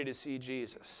I'm ready to see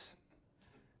Jesus.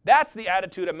 That's the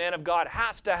attitude a man of God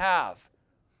has to have.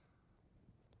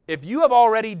 If you have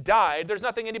already died, there's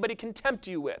nothing anybody can tempt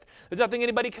you with. There's nothing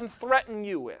anybody can threaten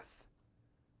you with.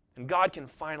 And God can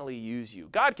finally use you.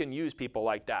 God can use people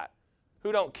like that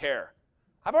who don't care.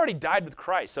 I've already died with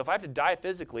Christ, so if I have to die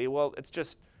physically, well, it's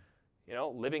just,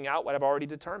 living out what I've already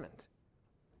determined.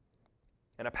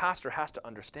 And a pastor has to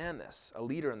understand this. A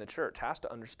leader in the church has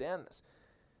to understand this.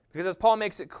 Because as Paul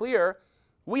makes it clear,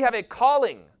 we have a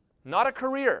calling, not a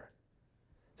career.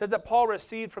 It says that Paul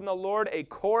received from the Lord a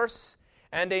course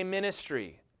and a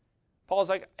ministry. Paul's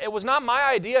like, it was not my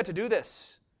idea to do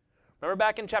this. Remember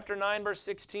back in chapter 9, verse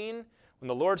 16, when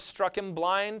the Lord struck him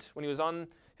blind when he was on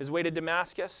his way to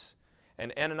Damascus,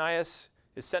 and Ananias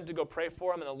is sent to go pray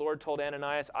for him, and the Lord told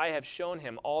Ananias, I have shown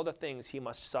him all the things he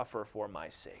must suffer for my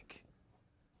sake.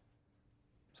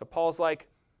 So Paul's like,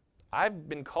 I've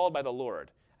been called by the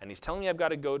Lord, and he's telling me I've got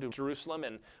to go to Jerusalem,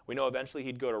 and we know eventually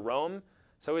he'd go to Rome.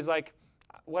 So he's like,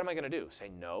 what am I going to do? Say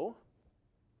no?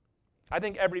 I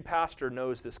think every pastor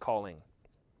knows this calling.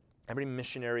 Every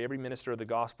missionary, every minister of the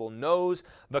gospel knows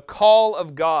the call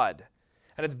of God.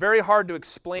 And it's very hard to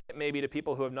explain it maybe to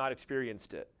people who have not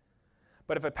experienced it.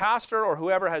 But if a pastor or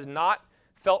whoever has not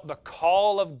felt the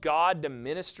call of God to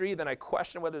ministry, then I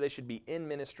question whether they should be in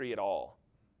ministry at all.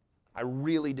 I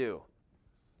really do.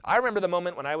 I remember the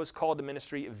moment when I was called to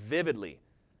ministry vividly.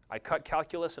 I cut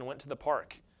calculus and went to the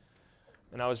park.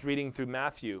 And I was reading through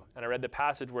Matthew, and I read the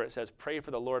passage where it says, pray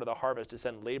for the Lord of the harvest to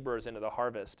send laborers into the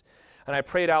harvest. And I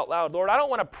prayed out loud, Lord, I don't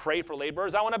want to pray for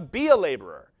laborers. I want to be a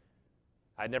laborer.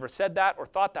 I'd never said that or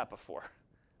thought that before.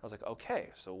 I was like, okay,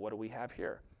 so what do we have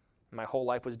here? My whole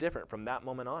life was different from that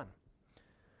moment on.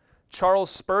 Charles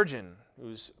Spurgeon,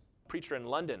 who's a preacher in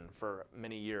London for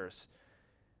many years,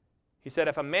 he said,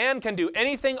 if a man can do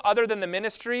anything other than the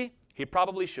ministry, he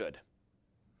probably should.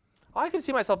 I can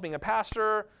see myself being a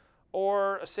pastor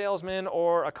or a salesman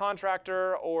or a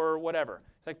contractor or whatever.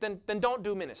 It's like, then don't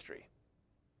do ministry.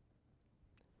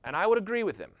 And I would agree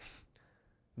with him.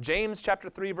 James chapter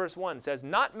 3, verse 1 says,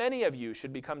 not many of you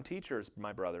should become teachers,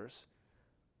 my brothers.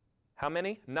 How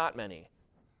many? Not many.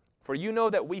 For you know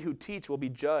that we who teach will be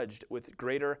judged with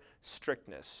greater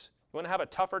strictness. You want to have a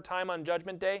tougher time on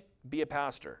Judgment Day? Be a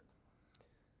pastor.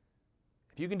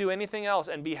 If you can do anything else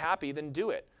and be happy, then do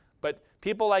it. But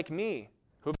people like me,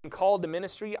 who've been called to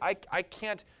ministry, I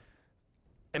can't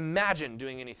imagine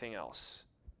doing anything else.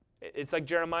 It's like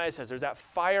Jeremiah says, there's that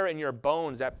fire in your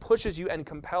bones that pushes you and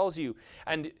compels you.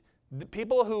 And the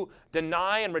people who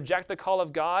deny and reject the call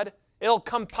of God, it'll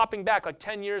come popping back like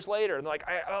 10 years later. And they're like,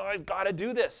 I've got to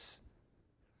do this.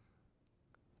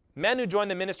 Men who join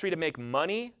the ministry to make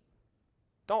money,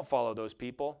 don't follow those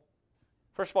people.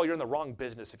 First of all, you're in the wrong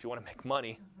business if you want to make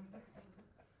money.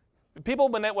 People,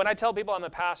 when I tell people I'm a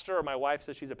pastor, or my wife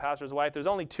says she's a pastor's wife, there's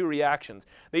only two reactions.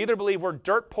 They either believe we're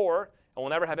dirt poor and we'll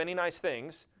never have any nice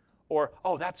things, or,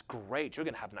 oh, that's great, you're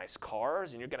going to have nice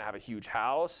cars and you're going to have a huge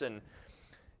house, and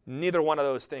neither one of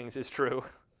those things is true.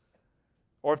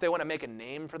 Or if they want to make a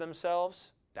name for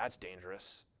themselves, that's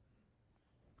dangerous.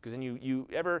 Because then you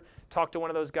ever talk to one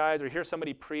of those guys or hear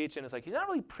somebody preach and it's like, he's not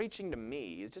really preaching to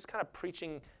me, he's just kind of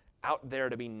preaching out there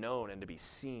to be known and to be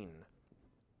seen.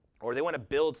 Or they want to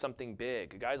build something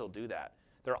big. Guys will do that.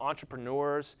 They're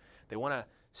entrepreneurs. They want to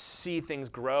see things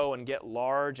grow and get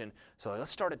large. And so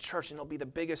let's start a church and it'll be the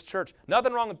biggest church.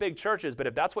 Nothing wrong with big churches, but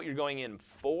if that's what you're going in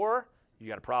for, you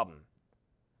got a problem.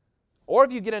 Or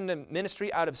if you get into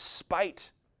ministry out of spite,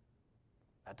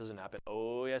 that doesn't happen.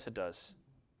 Oh, yes, it does.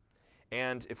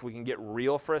 And if we can get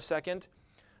real for a second,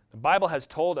 the Bible has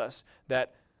told us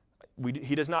that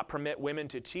he does not permit women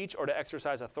to teach or to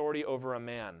exercise authority over a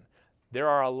man. There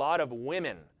are a lot of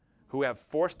women who have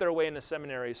forced their way into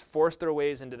seminaries, forced their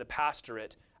ways into the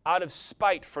pastorate out of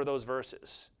spite for those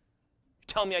verses. You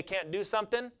tell me I can't do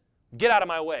something? Get out of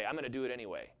my way. I'm going to do it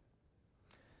anyway.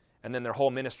 And then their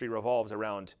whole ministry revolves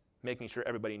around making sure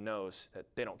everybody knows that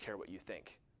they don't care what you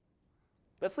think.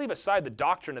 Let's leave aside the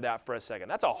doctrine of that for a second.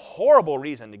 That's a horrible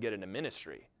reason to get into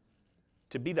ministry,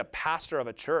 to be the pastor of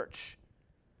a church.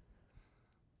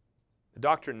 The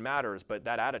doctrine matters, but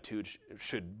that attitude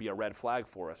should be a red flag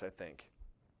for us, I think.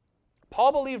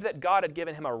 Paul believed that God had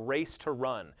given him a race to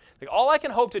run. Like, all I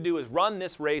can hope to do is run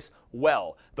this race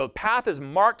well. The path is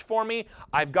marked for me.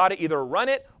 I've got to either run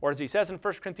it, or as he says in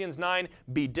 1 Corinthians 9,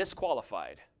 be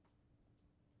disqualified.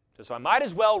 So I might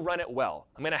as well run it well.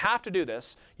 I'm going to have to do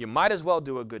this. You might as well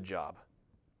do a good job.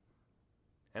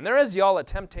 And there is, y'all, a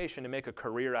temptation to make a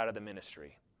career out of the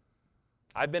ministry.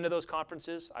 I've been to those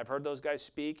conferences. I've heard those guys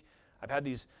speak. I've had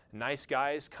these nice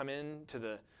guys come in to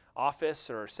the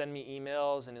office or send me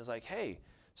emails and is like, hey,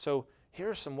 so here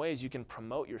are some ways you can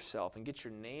promote yourself and get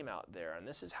your name out there. And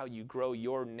this is how you grow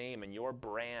your name and your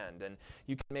brand. And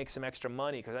you can make some extra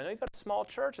money because I know you've got a small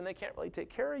church and they can't really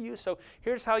take care of you. So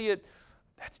here's how you...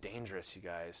 That's dangerous, you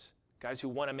guys. Guys who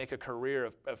want to make a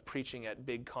career of preaching at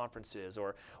big conferences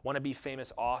or want to be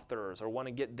famous authors or want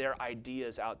to get their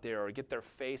ideas out there or get their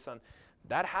face on.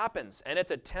 That happens, and it's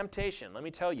a temptation, let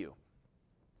me tell you.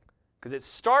 Because it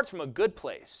starts from a good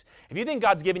place. If you think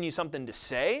God's given you something to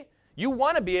say, you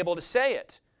want to be able to say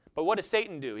it. But what does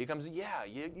Satan do? He comes, yeah,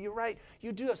 you're right.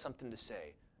 You do have something to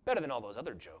say. Better than all those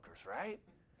other jokers, right?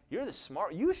 You're the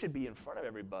smart. You should be in front of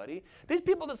everybody. These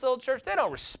people at this little church, they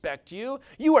don't respect you.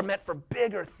 You are meant for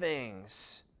bigger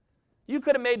things. You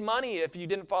could have made money if you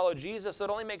didn't follow Jesus, so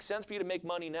it only makes sense for you to make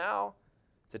money now.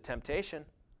 It's a temptation.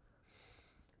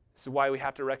 This is why we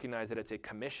have to recognize that it's a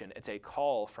commission. It's a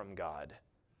call from God.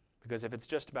 Because if it's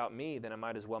just about me, then I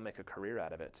might as well make a career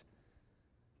out of it.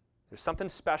 There's something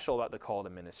special about the call to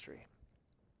ministry.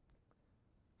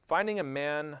 Finding a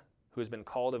man who has been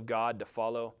called of God to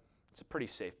follow, it's a pretty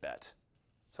safe bet.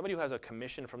 Somebody who has a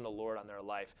commission from the Lord on their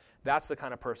life, that's the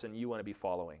kind of person you want to be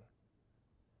following.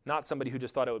 Not somebody who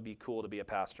just thought it would be cool to be a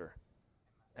pastor.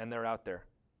 And they're out there.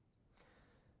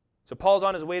 So Paul's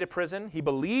on his way to prison. He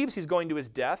believes he's going to his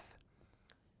death,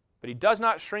 but he does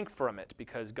not shrink from it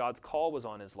because God's call was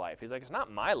on his life. He's like, it's not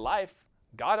my life.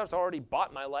 God has already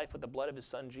bought my life with the blood of his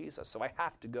son Jesus, so I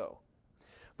have to go.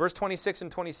 Verse 26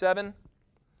 and 27,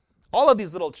 all of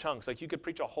these little chunks, like you could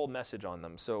preach a whole message on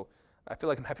them, so I feel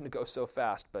like I'm having to go so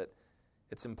fast, but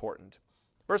it's important.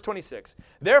 Verse 26,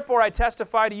 therefore I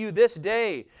testify to you this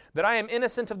day that I am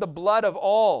innocent of the blood of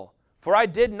all, for I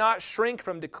did not shrink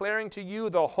from declaring to you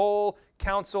the whole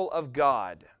counsel of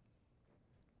God.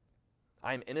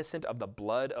 I am innocent of the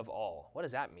blood of all. What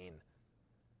does that mean?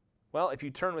 Well, if you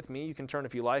turn with me, you can turn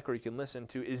if you like, or you can listen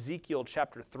to Ezekiel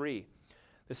chapter 3.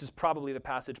 This is probably the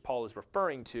passage Paul is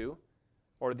referring to,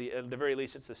 or at the very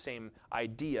least it's the same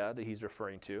idea that he's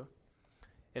referring to.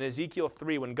 In Ezekiel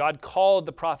 3, when God called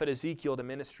the prophet Ezekiel to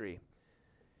ministry,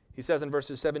 he says in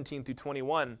verses 17 through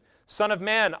 21, Son of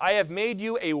man, I have made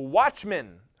you a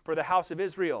watchman for the house of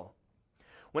Israel.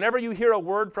 Whenever you hear a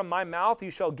word from my mouth,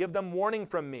 you shall give them warning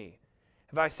from me.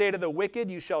 If I say to the wicked,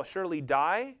 you shall surely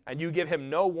die, and you give him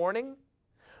no warning,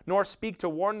 nor speak to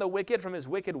warn the wicked from his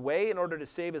wicked way in order to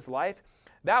save his life,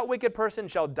 that wicked person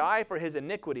shall die for his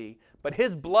iniquity, but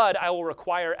his blood I will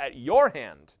require at your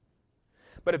hand.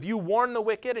 But if you warn the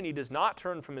wicked and he does not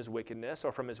turn from his wickedness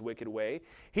or from his wicked way,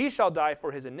 he shall die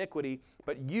for his iniquity,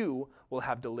 but you will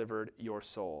have delivered your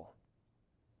soul.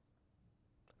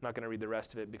 I'm not going to read the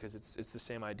rest of it because it's the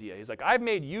same idea. He's like, I've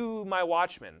made you my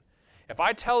watchman. If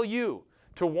I tell you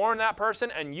to warn that person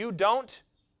and you don't,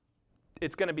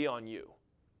 it's going to be on you.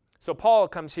 So Paul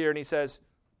comes here and he says,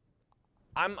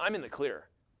 I'm in the clear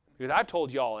because I've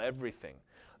told y'all everything.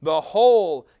 The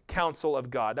whole counsel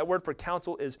of God. That word for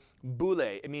counsel is boule.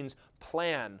 It means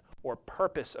plan or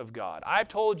purpose of God. I've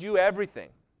told you everything.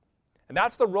 And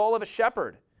that's the role of a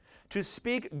shepherd, to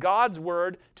speak God's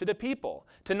word to the people,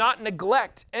 to not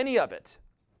neglect any of it.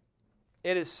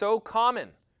 It is so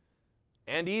common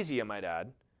and easy, I might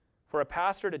add, for a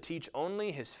pastor to teach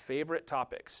only his favorite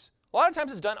topics. A lot of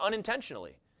times it's done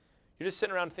unintentionally. You're just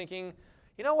sitting around thinking,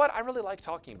 you know what, I really like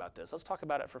talking about this. Let's talk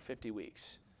about it for 50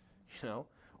 weeks. You know?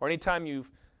 Or anytime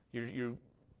you're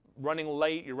running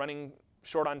late, you're running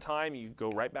short on time, you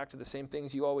go right back to the same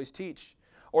things you always teach.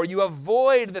 Or you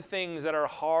avoid the things that are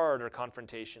hard or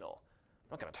confrontational.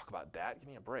 I'm not going to talk about that. Give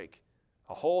me a break.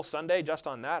 A whole Sunday just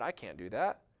on that? I can't do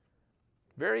that.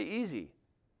 Very easy.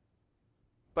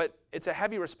 But it's a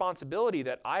heavy responsibility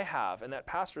that I have and that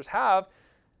pastors have,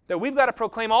 that we've got to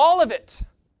proclaim all of it.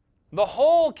 The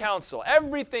whole counsel,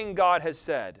 everything God has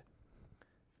said.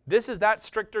 This is that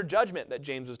stricter judgment that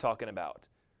James was talking about.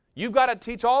 You've got to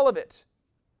teach all of it.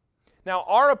 Now,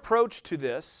 our approach to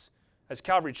this as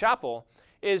Calvary Chapel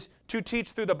is to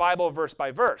teach through the Bible verse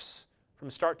by verse, from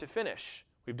start to finish.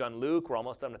 We've done Luke. We're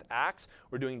almost done with Acts.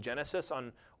 We're doing Genesis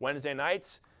on Wednesday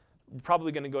nights. We're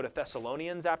probably going to go to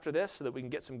Thessalonians after this so that we can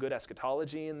get some good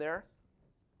eschatology in there.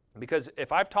 Because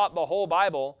if I've taught the whole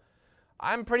Bible,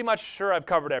 I'm pretty much sure I've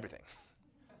covered everything.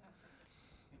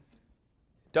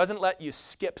 Doesn't let you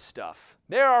skip stuff.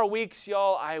 There are weeks,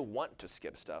 y'all, I want to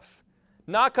skip stuff.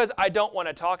 Not because I don't want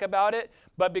to talk about it,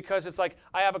 but because it's like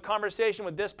I have a conversation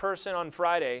with this person on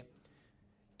Friday,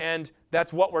 and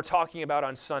that's what we're talking about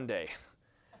on Sunday.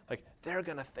 Like, they're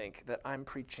going to think that I'm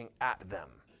preaching at them.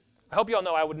 I hope you all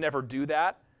know I would never do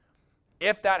that.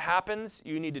 If that happens,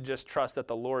 you need to just trust that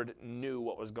the Lord knew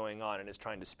what was going on and is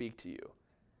trying to speak to you.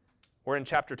 We're in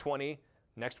chapter 20.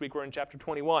 Next week we're in chapter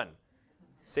 21.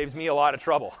 Saves me a lot of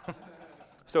trouble.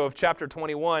 So if chapter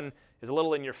 21 is a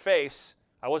little in your face,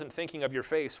 I wasn't thinking of your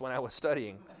face when I was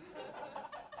studying.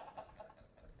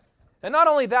 And not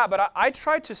only that, but I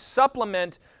try to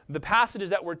supplement the passages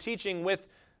that we're teaching with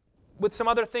some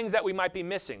other things that we might be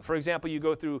missing. For example, you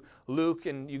go through Luke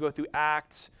and you go through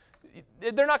Acts.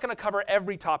 They're not going to cover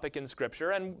every topic in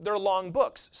Scripture, and they're long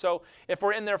books. So if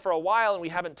we're in there for a while and we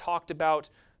haven't talked about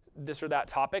this or that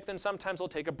topic, then sometimes we'll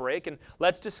take a break and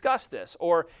let's discuss this.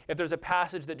 Or if there's a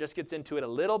passage that just gets into it a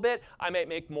little bit, I might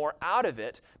make more out of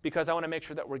it because I want to make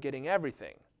sure that we're getting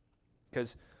everything.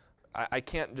 Because I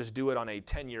can't just do it on a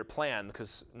 10-year plan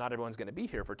because not everyone's going to be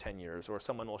here for 10 years or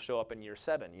someone will show up in year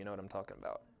 7. You know what I'm talking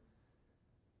about.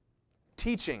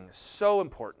 Teaching, so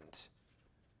important.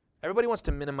 Everybody wants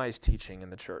to minimize teaching in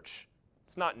the church.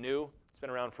 It's not new. It's been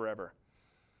around forever.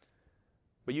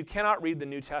 But you cannot read the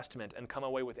New Testament and come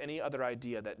away with any other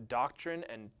idea that doctrine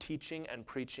and teaching and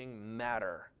preaching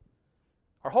matter.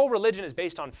 Our whole religion is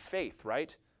based on faith,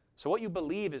 right? So what you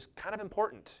believe is kind of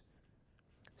important.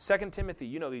 2 Timothy,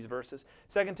 you know these verses.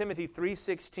 2 Timothy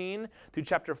 3:16 through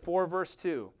chapter 4, verse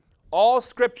 2. All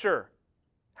Scripture,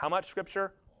 how much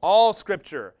Scripture? All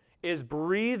Scripture is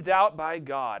breathed out by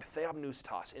God,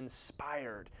 theopneustos,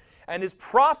 inspired, and is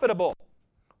profitable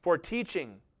for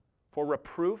teaching, for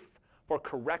reproof, for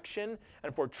correction,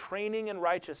 and for training in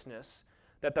righteousness,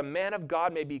 that the man of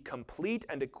God may be complete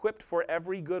and equipped for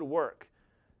every good work.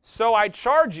 So I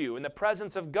charge you in the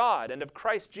presence of God and of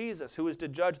Christ Jesus, who is to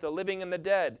judge the living and the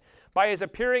dead, by his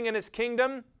appearing in his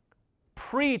kingdom,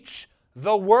 preach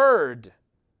the word.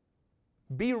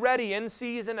 Be ready in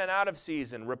season and out of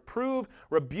season. Reprove,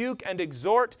 rebuke, and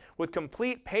exhort with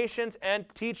complete patience and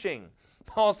teaching.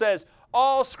 Paul says,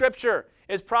 all Scripture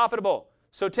is profitable.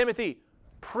 So Timothy,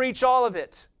 preach all of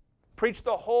it. Preach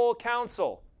the whole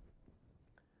counsel.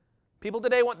 People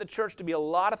today want the church to be a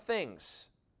lot of things.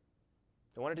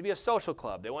 They want it to be a social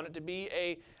club. They want it to be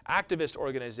an activist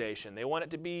organization. They want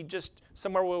it to be just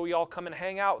somewhere where we all come and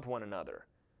hang out with one another.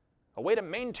 A way to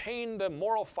maintain the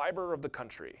moral fiber of the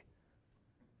country.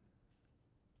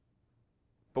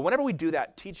 But whenever we do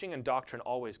that, teaching and doctrine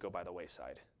always go by the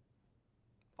wayside.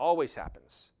 Always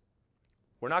happens.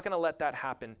 We're not going to let that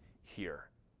happen here.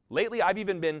 Lately, I've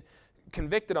even been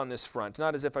convicted on this front,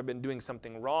 not as if I've been doing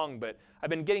something wrong, but I've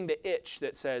been getting the itch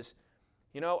that says,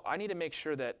 I need to make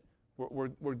sure that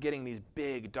we're getting these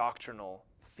big doctrinal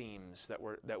themes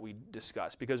that we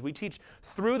discuss, because we teach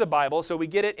through the Bible, so we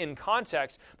get it in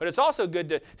context, but it's also good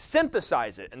to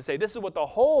synthesize it and say, this is what the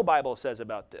whole Bible says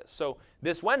about this. So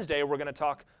this Wednesday, we're going to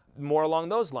talk more along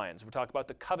those lines. We'll talk about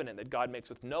the covenant that God makes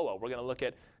with Noah. We're going to look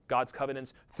at God's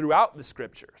covenants throughout the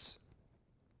Scriptures.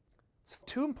 It's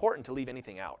too important to leave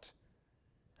anything out.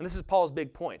 And this is Paul's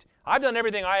big point. I've done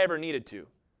everything I ever needed to.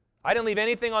 I didn't leave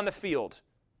anything on the field.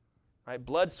 Right?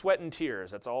 Blood, sweat, and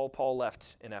tears. That's all Paul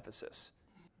left in Ephesus.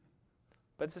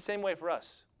 But it's the same way for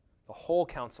us. The whole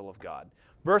counsel of God.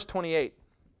 Verse 28.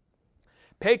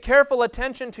 Pay careful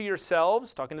attention to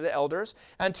yourselves, talking to the elders,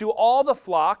 and to all the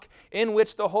flock in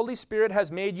which the Holy Spirit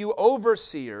has made you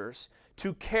overseers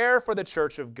to care for the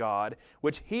church of God,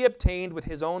 which he obtained with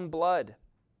his own blood.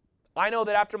 I know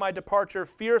that after my departure,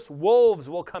 fierce wolves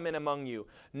will come in among you,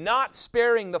 not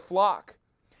sparing the flock.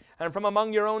 And from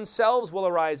among your own selves will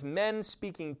arise men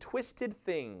speaking twisted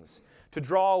things to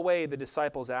draw away the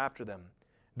disciples after them.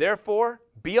 Therefore,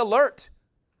 be alert,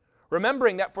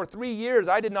 remembering that for 3 years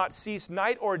I did not cease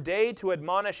night or day to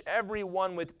admonish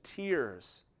everyone with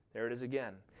tears. There it is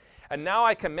again. And now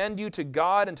I commend you to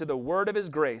God and to the word of his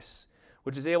grace,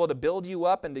 which is able to build you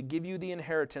up and to give you the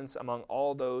inheritance among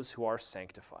all those who are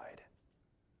sanctified.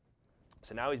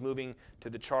 So now he's moving to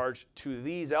the charge to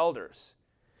these elders.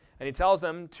 And he tells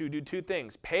them to do 2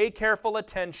 things. Pay careful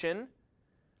attention,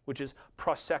 which is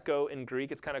proseko in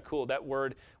Greek. It's kind of cool. That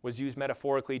word was used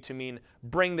metaphorically to mean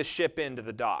bring the ship into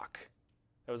the dock.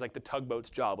 It was like the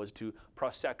tugboat's job was to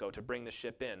proseko, to bring the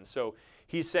ship in. So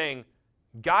he's saying,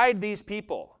 guide these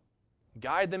people.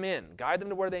 Guide them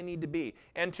to where they need to be,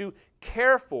 and to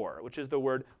care for, which is the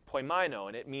word poimaino,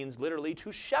 and it means literally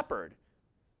to shepherd.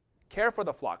 Care for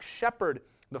the flock, shepherd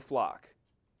the flock.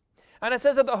 And it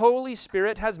says that the Holy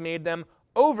Spirit has made them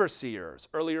overseers.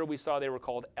 Earlier we saw they were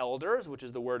called elders, which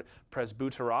is the word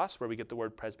presbyteros, where we get the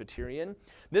word Presbyterian.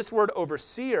 This word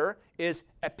overseer is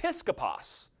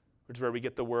episkopos, which is where we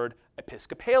get the word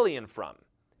Episcopalian from.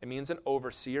 It means an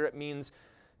overseer. It means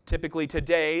typically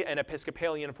today an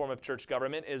Episcopalian form of church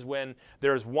government is when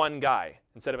there's one guy.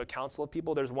 Instead of a council of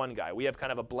people, there's one guy. We have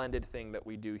kind of a blended thing that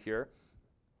we do here.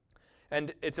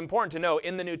 And it's important to know,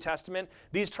 in the New Testament,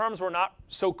 these terms were not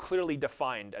so clearly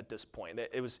defined at this point.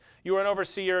 It was, you were an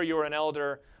overseer, you were an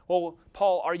elder. Well,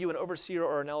 Paul, are you an overseer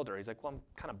or an elder? He's like, well, I'm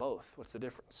kind of both. What's the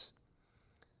difference?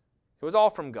 It was all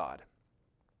from God.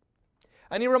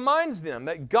 And he reminds them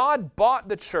that God bought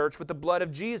the church with the blood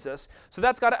of Jesus, so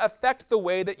that's got to affect the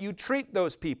way that you treat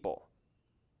those people.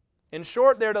 In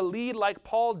short, they're to lead like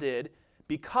Paul did,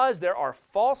 because there are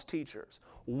false teachers,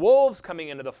 wolves coming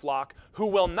into the flock who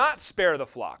will not spare the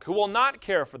flock, who will not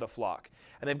care for the flock,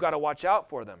 and they've got to watch out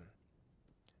for them.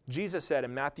 Jesus said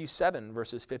in Matthew 7,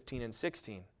 verses 15 and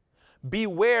 16,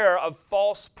 "Beware of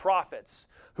false prophets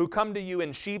who come to you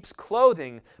in sheep's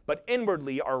clothing, but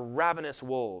inwardly are ravenous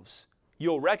wolves.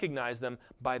 You'll recognize them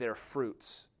by their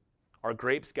fruits. Are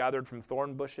grapes gathered from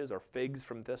thorn bushes or figs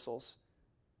from thistles?"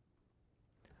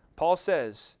 Paul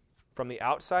says, from the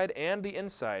outside and the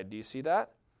inside, do you see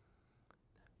that?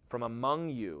 From among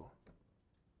you,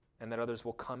 and that others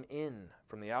will come in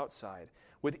from the outside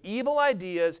with evil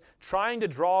ideas, trying to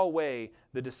draw away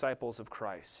the disciples of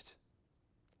Christ.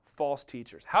 False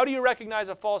teachers. How do you recognize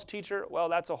a false teacher? Well,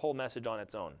 that's a whole message on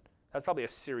its own. That's probably a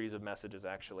series of messages,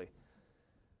 actually.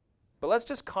 But let's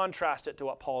just contrast it to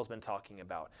what Paul's been talking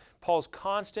about. Paul's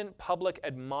constant public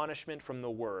admonishment from the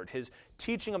Word, his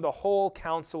teaching of the whole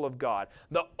counsel of God,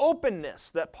 the openness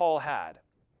that Paul had.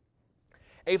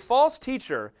 A false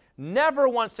teacher never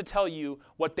wants to tell you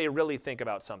what they really think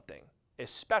about something,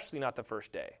 especially not the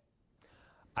first day.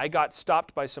 I got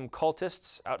stopped by some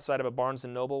cultists outside of a Barnes &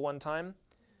 Noble one time,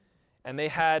 and they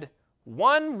had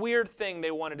one weird thing they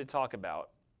wanted to talk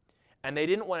about, and they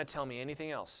didn't want to tell me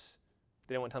anything else.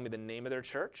 They didn't want to tell me the name of their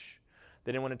church.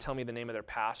 They didn't want to tell me the name of their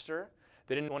pastor.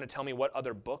 They didn't want to tell me what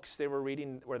other books they were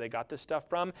reading, where they got this stuff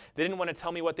from. They didn't want to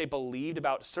tell me what they believed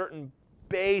about certain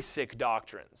basic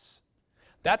doctrines.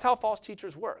 That's how false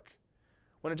teachers work.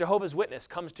 When a Jehovah's Witness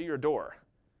comes to your door,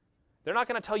 they're not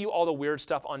going to tell you all the weird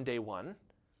stuff on day one.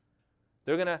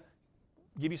 They're going to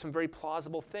give you some very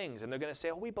plausible things, and they're going to say,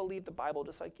 oh, we believe the Bible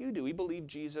just like you do. We believe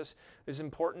Jesus is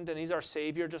important and he's our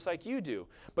Savior just like you do.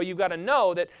 But you've got to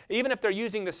know that even if they're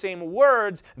using the same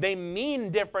words, they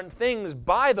mean different things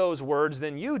by those words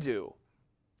than you do.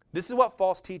 This is what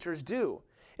false teachers do.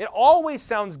 It always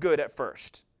sounds good at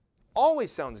first.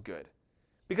 Always sounds good.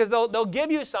 Because they'll give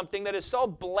you something that is so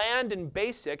bland and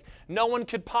basic, no one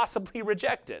could possibly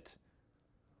reject it.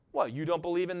 Well, you don't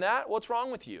believe in that? What's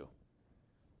wrong with you?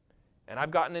 And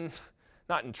I've gotten in,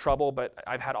 not in trouble, but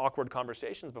I've had awkward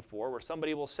conversations before where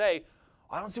somebody will say,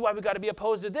 I don't see why we've got to be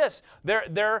opposed to this.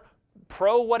 They're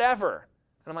pro whatever.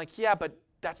 And I'm like, yeah, but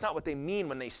that's not what they mean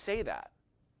when they say that.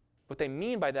 What they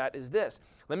mean by that is this.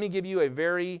 Let me give you a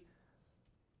very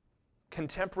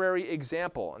contemporary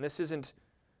example. And this isn't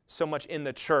so much in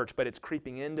the church, but it's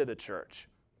creeping into the church.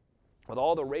 With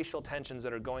all the racial tensions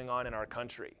that are going on in our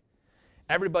country,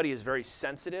 everybody is very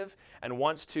sensitive and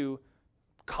wants to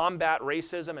combat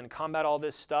racism and combat all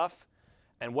this stuff.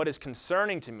 And what is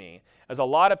concerning to me is a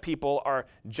lot of people are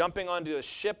jumping onto a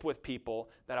ship with people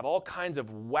that have all kinds of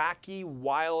wacky,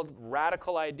 wild,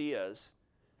 radical ideas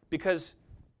because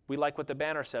we like what the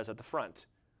banner says at the front.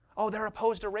 Oh, they're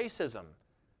opposed to racism.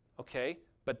 Okay,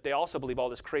 but they also believe all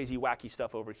this crazy, wacky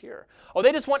stuff over here. Oh,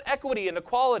 they just want equity and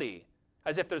equality,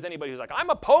 as if there's anybody who's like, I'm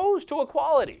opposed to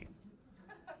equality.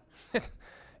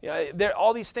 You know, there are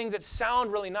all these things that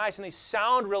sound really nice and they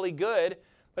sound really good,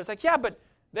 but it's like, yeah, but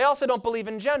they also don't believe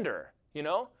in gender, you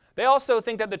know? They also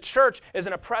think that the church is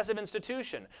an oppressive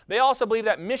institution. They also believe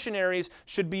that missionaries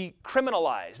should be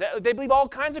criminalized. They believe all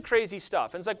kinds of crazy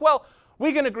stuff. And it's like, well,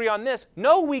 we can agree on this.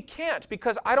 No, we can't,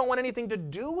 because I don't want anything to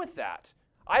do with that.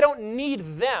 I don't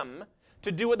need them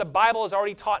to do what the Bible has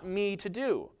already taught me to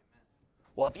do.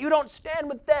 Well, if you don't stand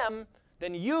with them,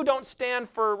 then you don't stand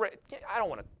for... I don't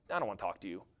want to talk to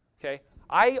you. Okay?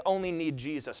 I only need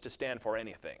Jesus to stand for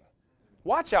anything.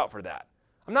 Watch out for that.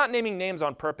 I'm not naming names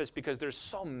on purpose because there's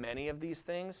so many of these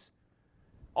things.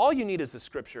 All you need is the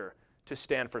Scripture to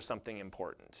stand for something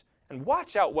important. And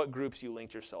watch out what groups you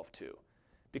link yourself to.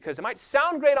 Because it might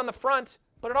sound great on the front,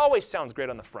 but it always sounds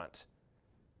great on the front.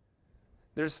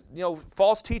 There's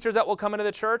false teachers that will come into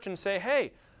the church and say,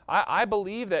 hey, I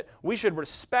believe that we should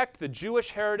respect the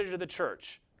Jewish heritage of the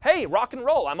church. Hey, rock and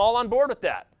roll. I'm all on board with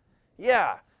that.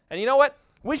 Yeah. And you know what?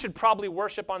 We should probably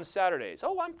worship on Saturdays.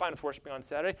 Oh, I'm fine with worshiping on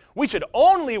Saturday. We should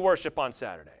only worship on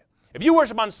Saturday. If you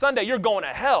worship on Sunday, you're going to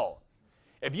hell.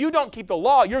 If you don't keep the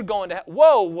law, you're going to hell.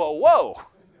 Whoa, whoa, whoa.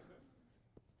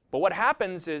 But what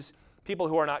happens is people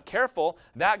who are not careful,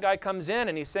 that guy comes in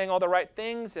and he's saying all the right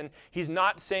things and he's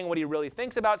not saying what he really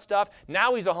thinks about stuff.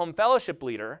 Now he's a home fellowship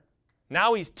leader.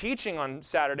 Now he's teaching on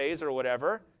Saturdays or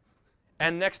whatever.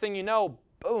 And next thing you know,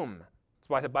 boom. That's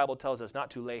why the Bible tells us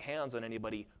not to lay hands on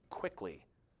anybody quickly.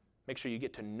 Make sure you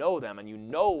get to know them and you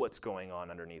know what's going on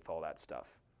underneath all that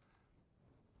stuff.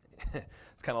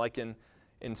 It's kind of like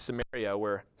in Samaria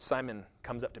where Simon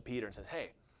comes up to Peter and says,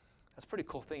 hey, that's a pretty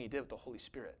cool thing you did with the Holy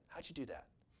Spirit. How'd you do that?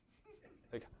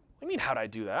 Like, what do you mean, how'd I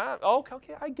do that? Oh,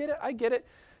 okay, I get it.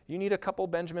 You need a couple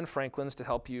Benjamin Franklins to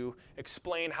help you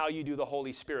explain how you do the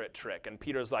Holy Spirit trick. And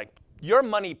Peter's like, your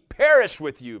money perish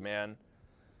with you, man.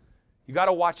 You got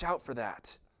to watch out for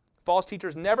that. False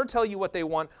teachers never tell you what they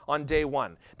want on day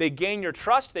one. They gain your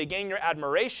trust, they gain your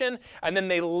admiration, and then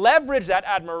they leverage that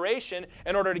admiration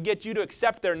in order to get you to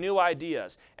accept their new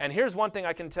ideas. And here's one thing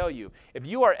I can tell you. If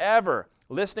you are ever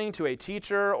listening to a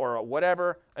teacher or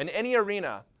whatever in any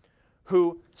arena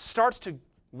who starts to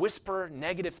whisper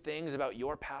negative things about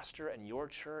your pastor and your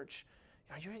church,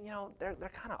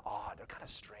 they're kind of odd. They're kind of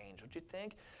strange. Don't you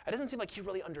think? It doesn't seem like he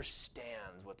really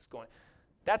understands what's going on.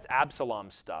 That's Absalom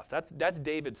stuff. That's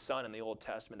David's son in the Old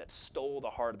Testament that stole the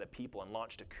heart of the people and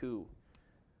launched a coup.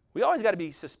 We always got to be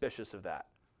suspicious of that.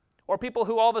 Or people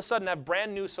who all of a sudden have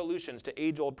brand new solutions to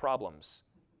age-old problems.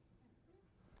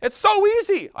 It's so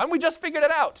easy, and we just figured it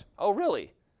out. Oh,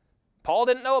 really? Paul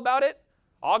didn't know about it?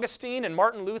 Augustine and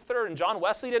Martin Luther and John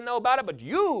Wesley didn't know about it, but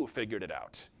you figured it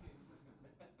out.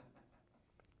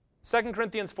 2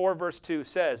 Corinthians 4 verse 2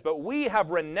 says, but we have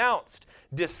renounced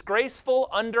disgraceful,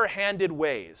 underhanded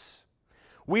ways.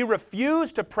 We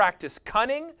refuse to practice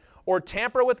cunning or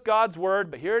tamper with God's word,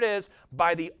 but here it is,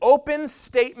 by the open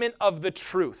statement of the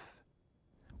truth.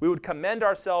 We would commend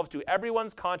ourselves to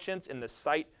everyone's conscience in the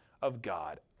sight of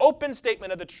God. Open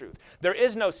statement of the truth. There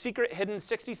is no secret hidden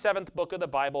 67th book of the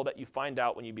Bible that you find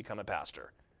out when you become a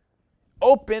pastor.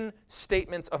 Open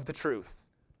statements of the truth.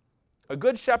 A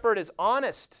good shepherd is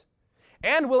honest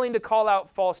and willing to call out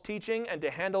false teaching and to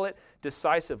handle it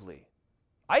decisively.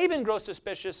 I even grow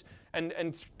suspicious and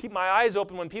keep my eyes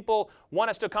open when people want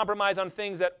us to compromise on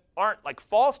things that aren't like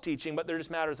false teaching, but they're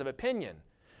just matters of opinion.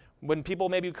 When people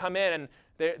maybe come in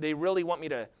and they really want me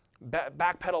to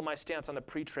backpedal my stance on the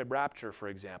pre-trib rapture, for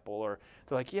example, or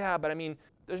they're like, yeah, but I mean,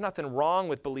 there's nothing wrong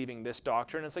with believing this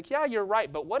doctrine. It's like, yeah, you're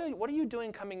right, but what are you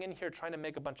doing coming in here trying to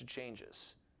make a bunch of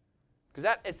changes?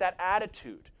 Because it's that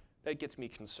attitude that gets me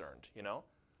concerned,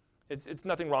 It's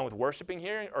nothing wrong with worshiping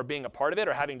here or being a part of it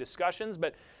or having discussions,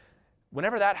 but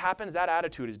whenever that happens, that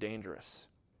attitude is dangerous.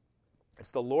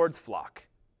 It's the Lord's flock.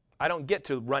 I don't get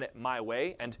to run it my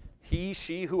way, and he,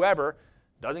 she, whoever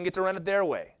doesn't get to run it their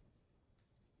way.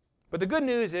 But the good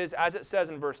news is, as it says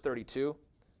in verse 32,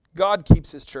 God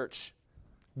keeps his church.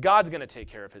 God's going to take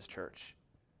care of his church.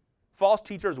 False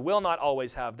teachers will not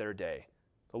always have their day.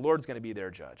 The Lord's going to be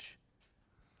their judge.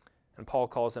 And Paul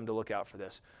calls them to look out for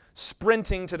this.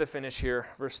 Sprinting to the finish here,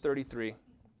 verse 33.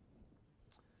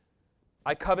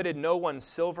 I coveted no one's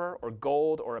silver or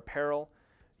gold or apparel.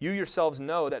 You yourselves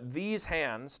know that these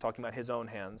hands, talking about his own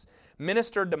hands,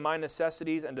 ministered to my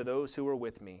necessities and to those who were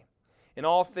with me. In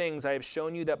all things I have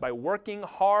shown you that by working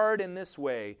hard in this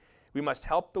way, we must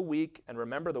help the weak and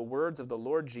remember the words of the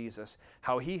Lord Jesus,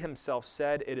 how he himself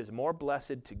said, it is more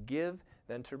blessed to give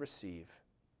than to receive.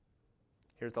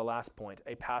 Here's the last point.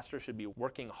 A pastor should be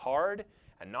working hard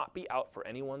and not be out for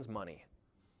anyone's money.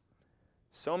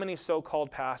 So many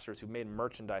so-called pastors who've made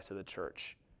merchandise of the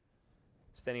church,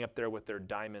 standing up there with their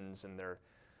diamonds and their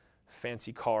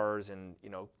fancy cars and,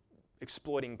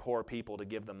 exploiting poor people to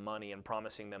give them money and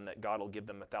promising them that God will give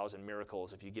them 1,000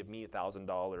 miracles if you give me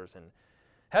 $1,000. And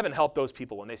heaven help those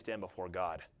people when they stand before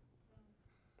God.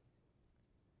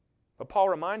 But Paul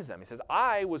reminds them, he says,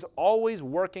 I was always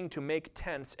working to make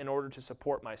tents in order to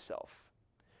support myself.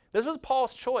 This was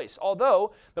Paul's choice,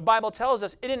 although the Bible tells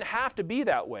us it didn't have to be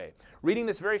that way. Reading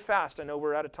this very fast, I know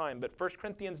we're out of time, but 1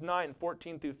 Corinthians 9,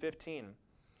 14 through 15.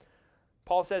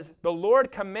 Paul says, the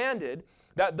Lord commanded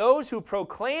that those who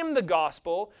proclaim the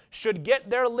gospel should get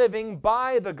their living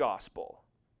by the gospel.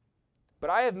 But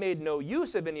I have made no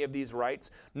use of any of these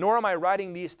rights, nor am I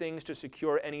writing these things to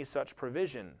secure any such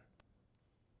provision.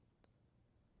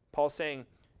 Paul's saying,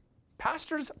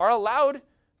 pastors are allowed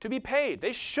to be paid.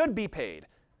 They should be paid.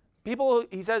 People,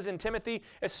 he says in Timothy,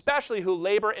 especially who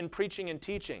labor in preaching and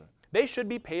teaching. They should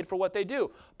be paid for what they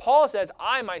do. Paul says,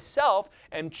 I myself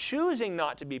am choosing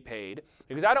not to be paid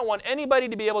because I don't want anybody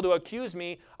to be able to accuse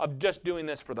me of just doing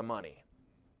this for the money.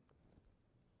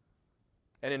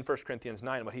 And in 1 Corinthians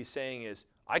 9, what he's saying is,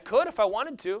 I could if I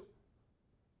wanted to,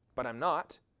 but I'm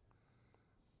not.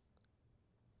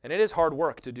 And it is hard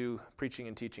work to do preaching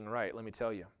and teaching right, let me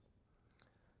tell you.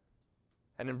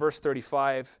 And in verse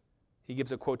 35, he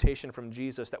gives a quotation from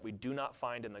Jesus that we do not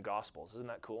find in the Gospels. Isn't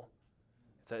that cool?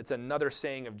 It's another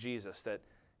saying of Jesus that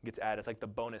gets added. It's like the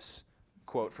bonus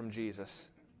quote from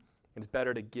Jesus. It's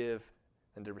better to give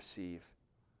than to receive.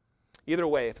 Either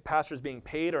way, if a pastor is being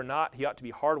paid or not, he ought to be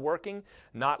hardworking,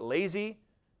 not lazy.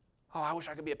 Oh, I wish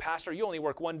I could be a pastor. You only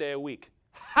work 1 day a week.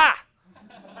 Ha!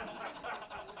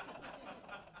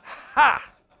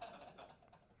 Ha!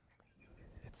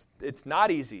 It's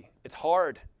not easy. It's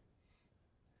hard.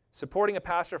 Supporting a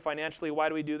pastor financially, why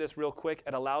do we do this real quick?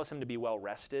 It allows him to be well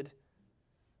rested.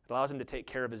 It allows him to take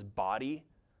care of his body.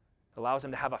 It allows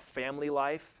him to have a family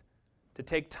life, to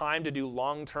take time to do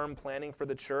long-term planning for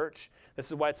the church. This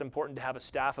is why it's important to have a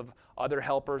staff of other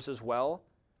helpers as well.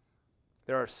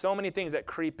 There are so many things that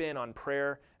creep in on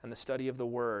prayer and the study of the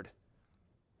Word.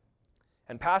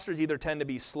 And pastors either tend to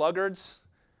be sluggards,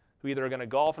 who either are going to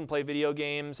golf and play video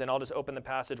games, and I'll just open the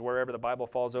passage wherever the Bible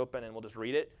falls open and we'll just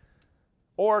read it,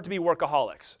 or to be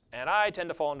workaholics. And I tend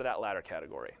to fall into that latter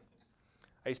category.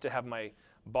 I used to have my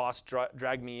boss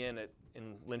drag me in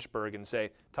Lynchburg and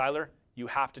say, Tyler, you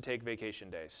have to take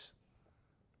vacation days.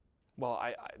 Well,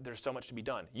 there's so much to be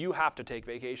done. You have to take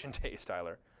vacation days,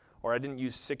 Tyler. Or I didn't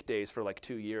use sick days for like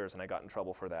 2 years and I got in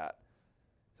trouble for that.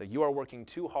 So you are working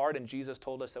too hard and Jesus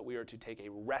told us that we are to take a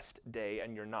rest day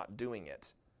and you're not doing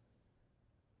it.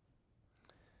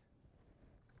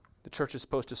 The church is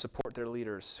supposed to support their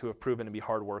leaders who have proven to be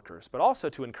hard workers, but also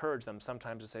to encourage them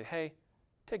sometimes to say, hey,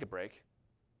 take a break.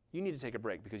 You need to take a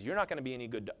break because you're not going to be any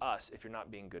good to us if you're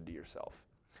not being good to yourself.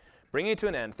 Bringing it to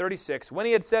an end, 36, when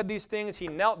he had said these things, he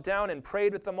knelt down and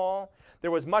prayed with them all.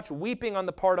 There was much weeping on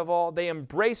the part of all. They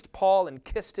embraced Paul and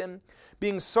kissed him,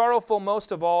 being sorrowful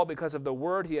most of all because of the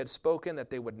word he had spoken that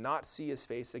they would not see his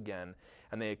face again,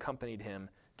 and they accompanied him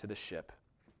to the ship.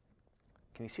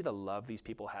 Can you see the love these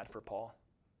people had for Paul?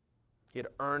 He had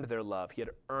earned their love. He had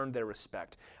earned their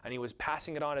respect, and he was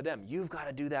passing it on to them. You've got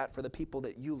to do that for the people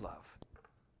that you love,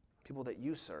 people that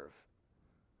you serve.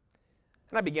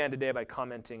 And I began today by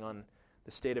commenting on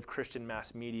the state of Christian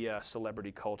mass media,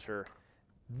 celebrity culture.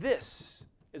 This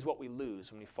is what we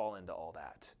lose when we fall into all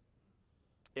that.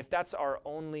 If that's our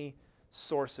only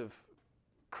source of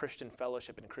Christian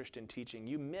fellowship and Christian teaching,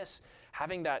 you miss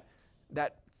having that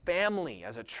family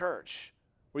as a church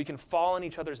where you can fall on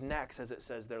each other's necks, as it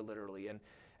says there literally,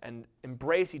 and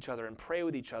embrace each other and pray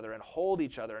with each other and hold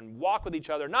each other and walk with each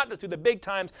other, not just through the big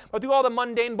times, but through all the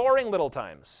mundane, boring little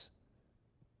times.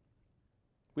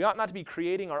 We ought not to be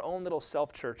creating our own little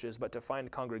self-churches, but to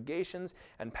find congregations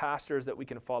and pastors that we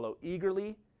can follow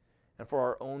eagerly and for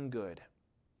our own good.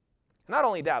 And not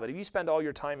only that, but if you spend all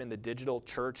your time in the digital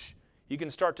church, you can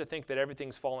start to think that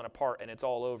everything's fallen apart and it's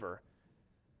all over.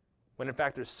 When in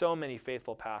fact there's so many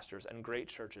faithful pastors and great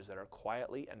churches that are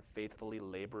quietly and faithfully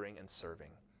laboring and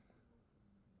serving.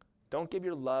 Don't give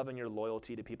your love and your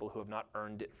loyalty to people who have not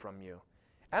earned it from you.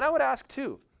 And I would ask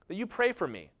too, that you pray for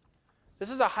me. This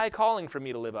is a high calling for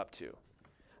me to live up to.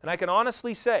 And I can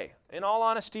honestly say, in all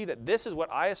honesty, that this is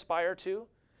what I aspire to.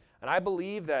 And I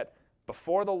believe that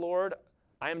before the Lord,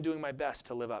 I am doing my best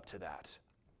to live up to that.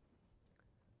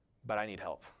 But I need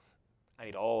help. I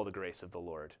need all the grace of the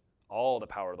Lord, all the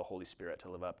power of the Holy Spirit to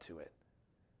live up to it.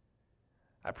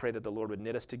 I pray that the Lord would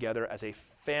knit us together as a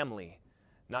family,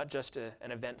 not just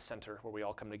an event center where we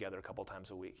all come together a couple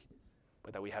times a week,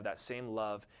 but that we have that same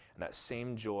love and that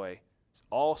same joy,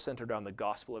 all centered around the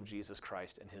gospel of Jesus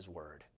Christ and his word.